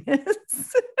forgiveness.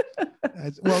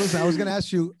 Well, listen, I was going to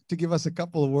ask you to give us a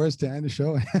couple of words to end the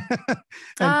show.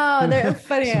 They're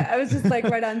funny. I was just like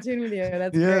right on tune with you.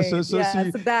 That's great. So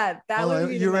that would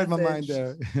be you read message. my mind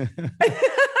there.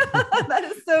 That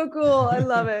is so cool. I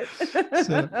love it.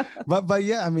 But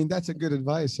yeah, I mean, that's a good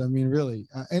advice. I mean, really,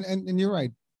 and you're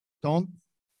right. Don't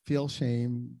feel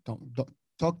shame. Don't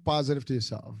talk positive to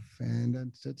yourself,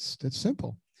 and that's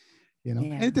simple. Yeah.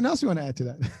 Anything else you want to add to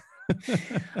that?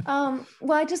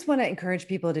 Well, I just want to encourage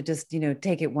people to just,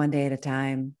 take it one day at a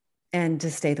time and to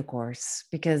stay the course,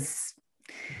 because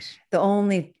the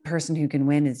only person who can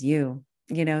win is you,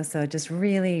 so just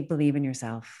really believe in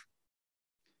yourself.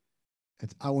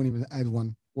 I won't even add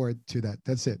one word to that.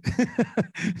 That's it.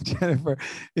 Jennifer,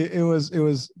 it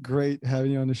was great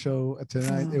having you on the show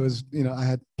tonight. It was, I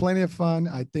had plenty of fun.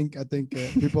 I think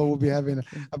people will be having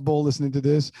a ball listening to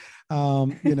this,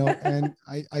 and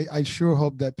I sure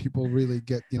hope that people really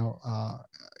get,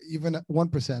 even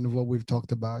 1% of what we've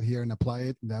talked about here and apply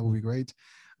it. And that would be great.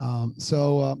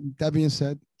 So that being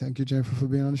said, thank you, Jennifer, for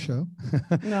being on the show.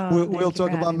 We'll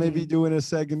talk about maybe doing a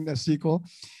sequel.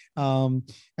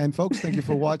 And folks, thank you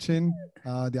for watching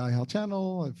the iHealth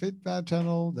channel, the FitFat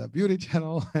channel, the Beauty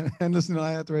channel, and listening to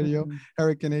iHealth Radio.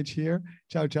 Eric and H here.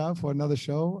 Ciao, ciao for another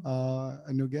show,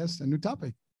 a new guest, a new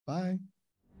topic. Bye.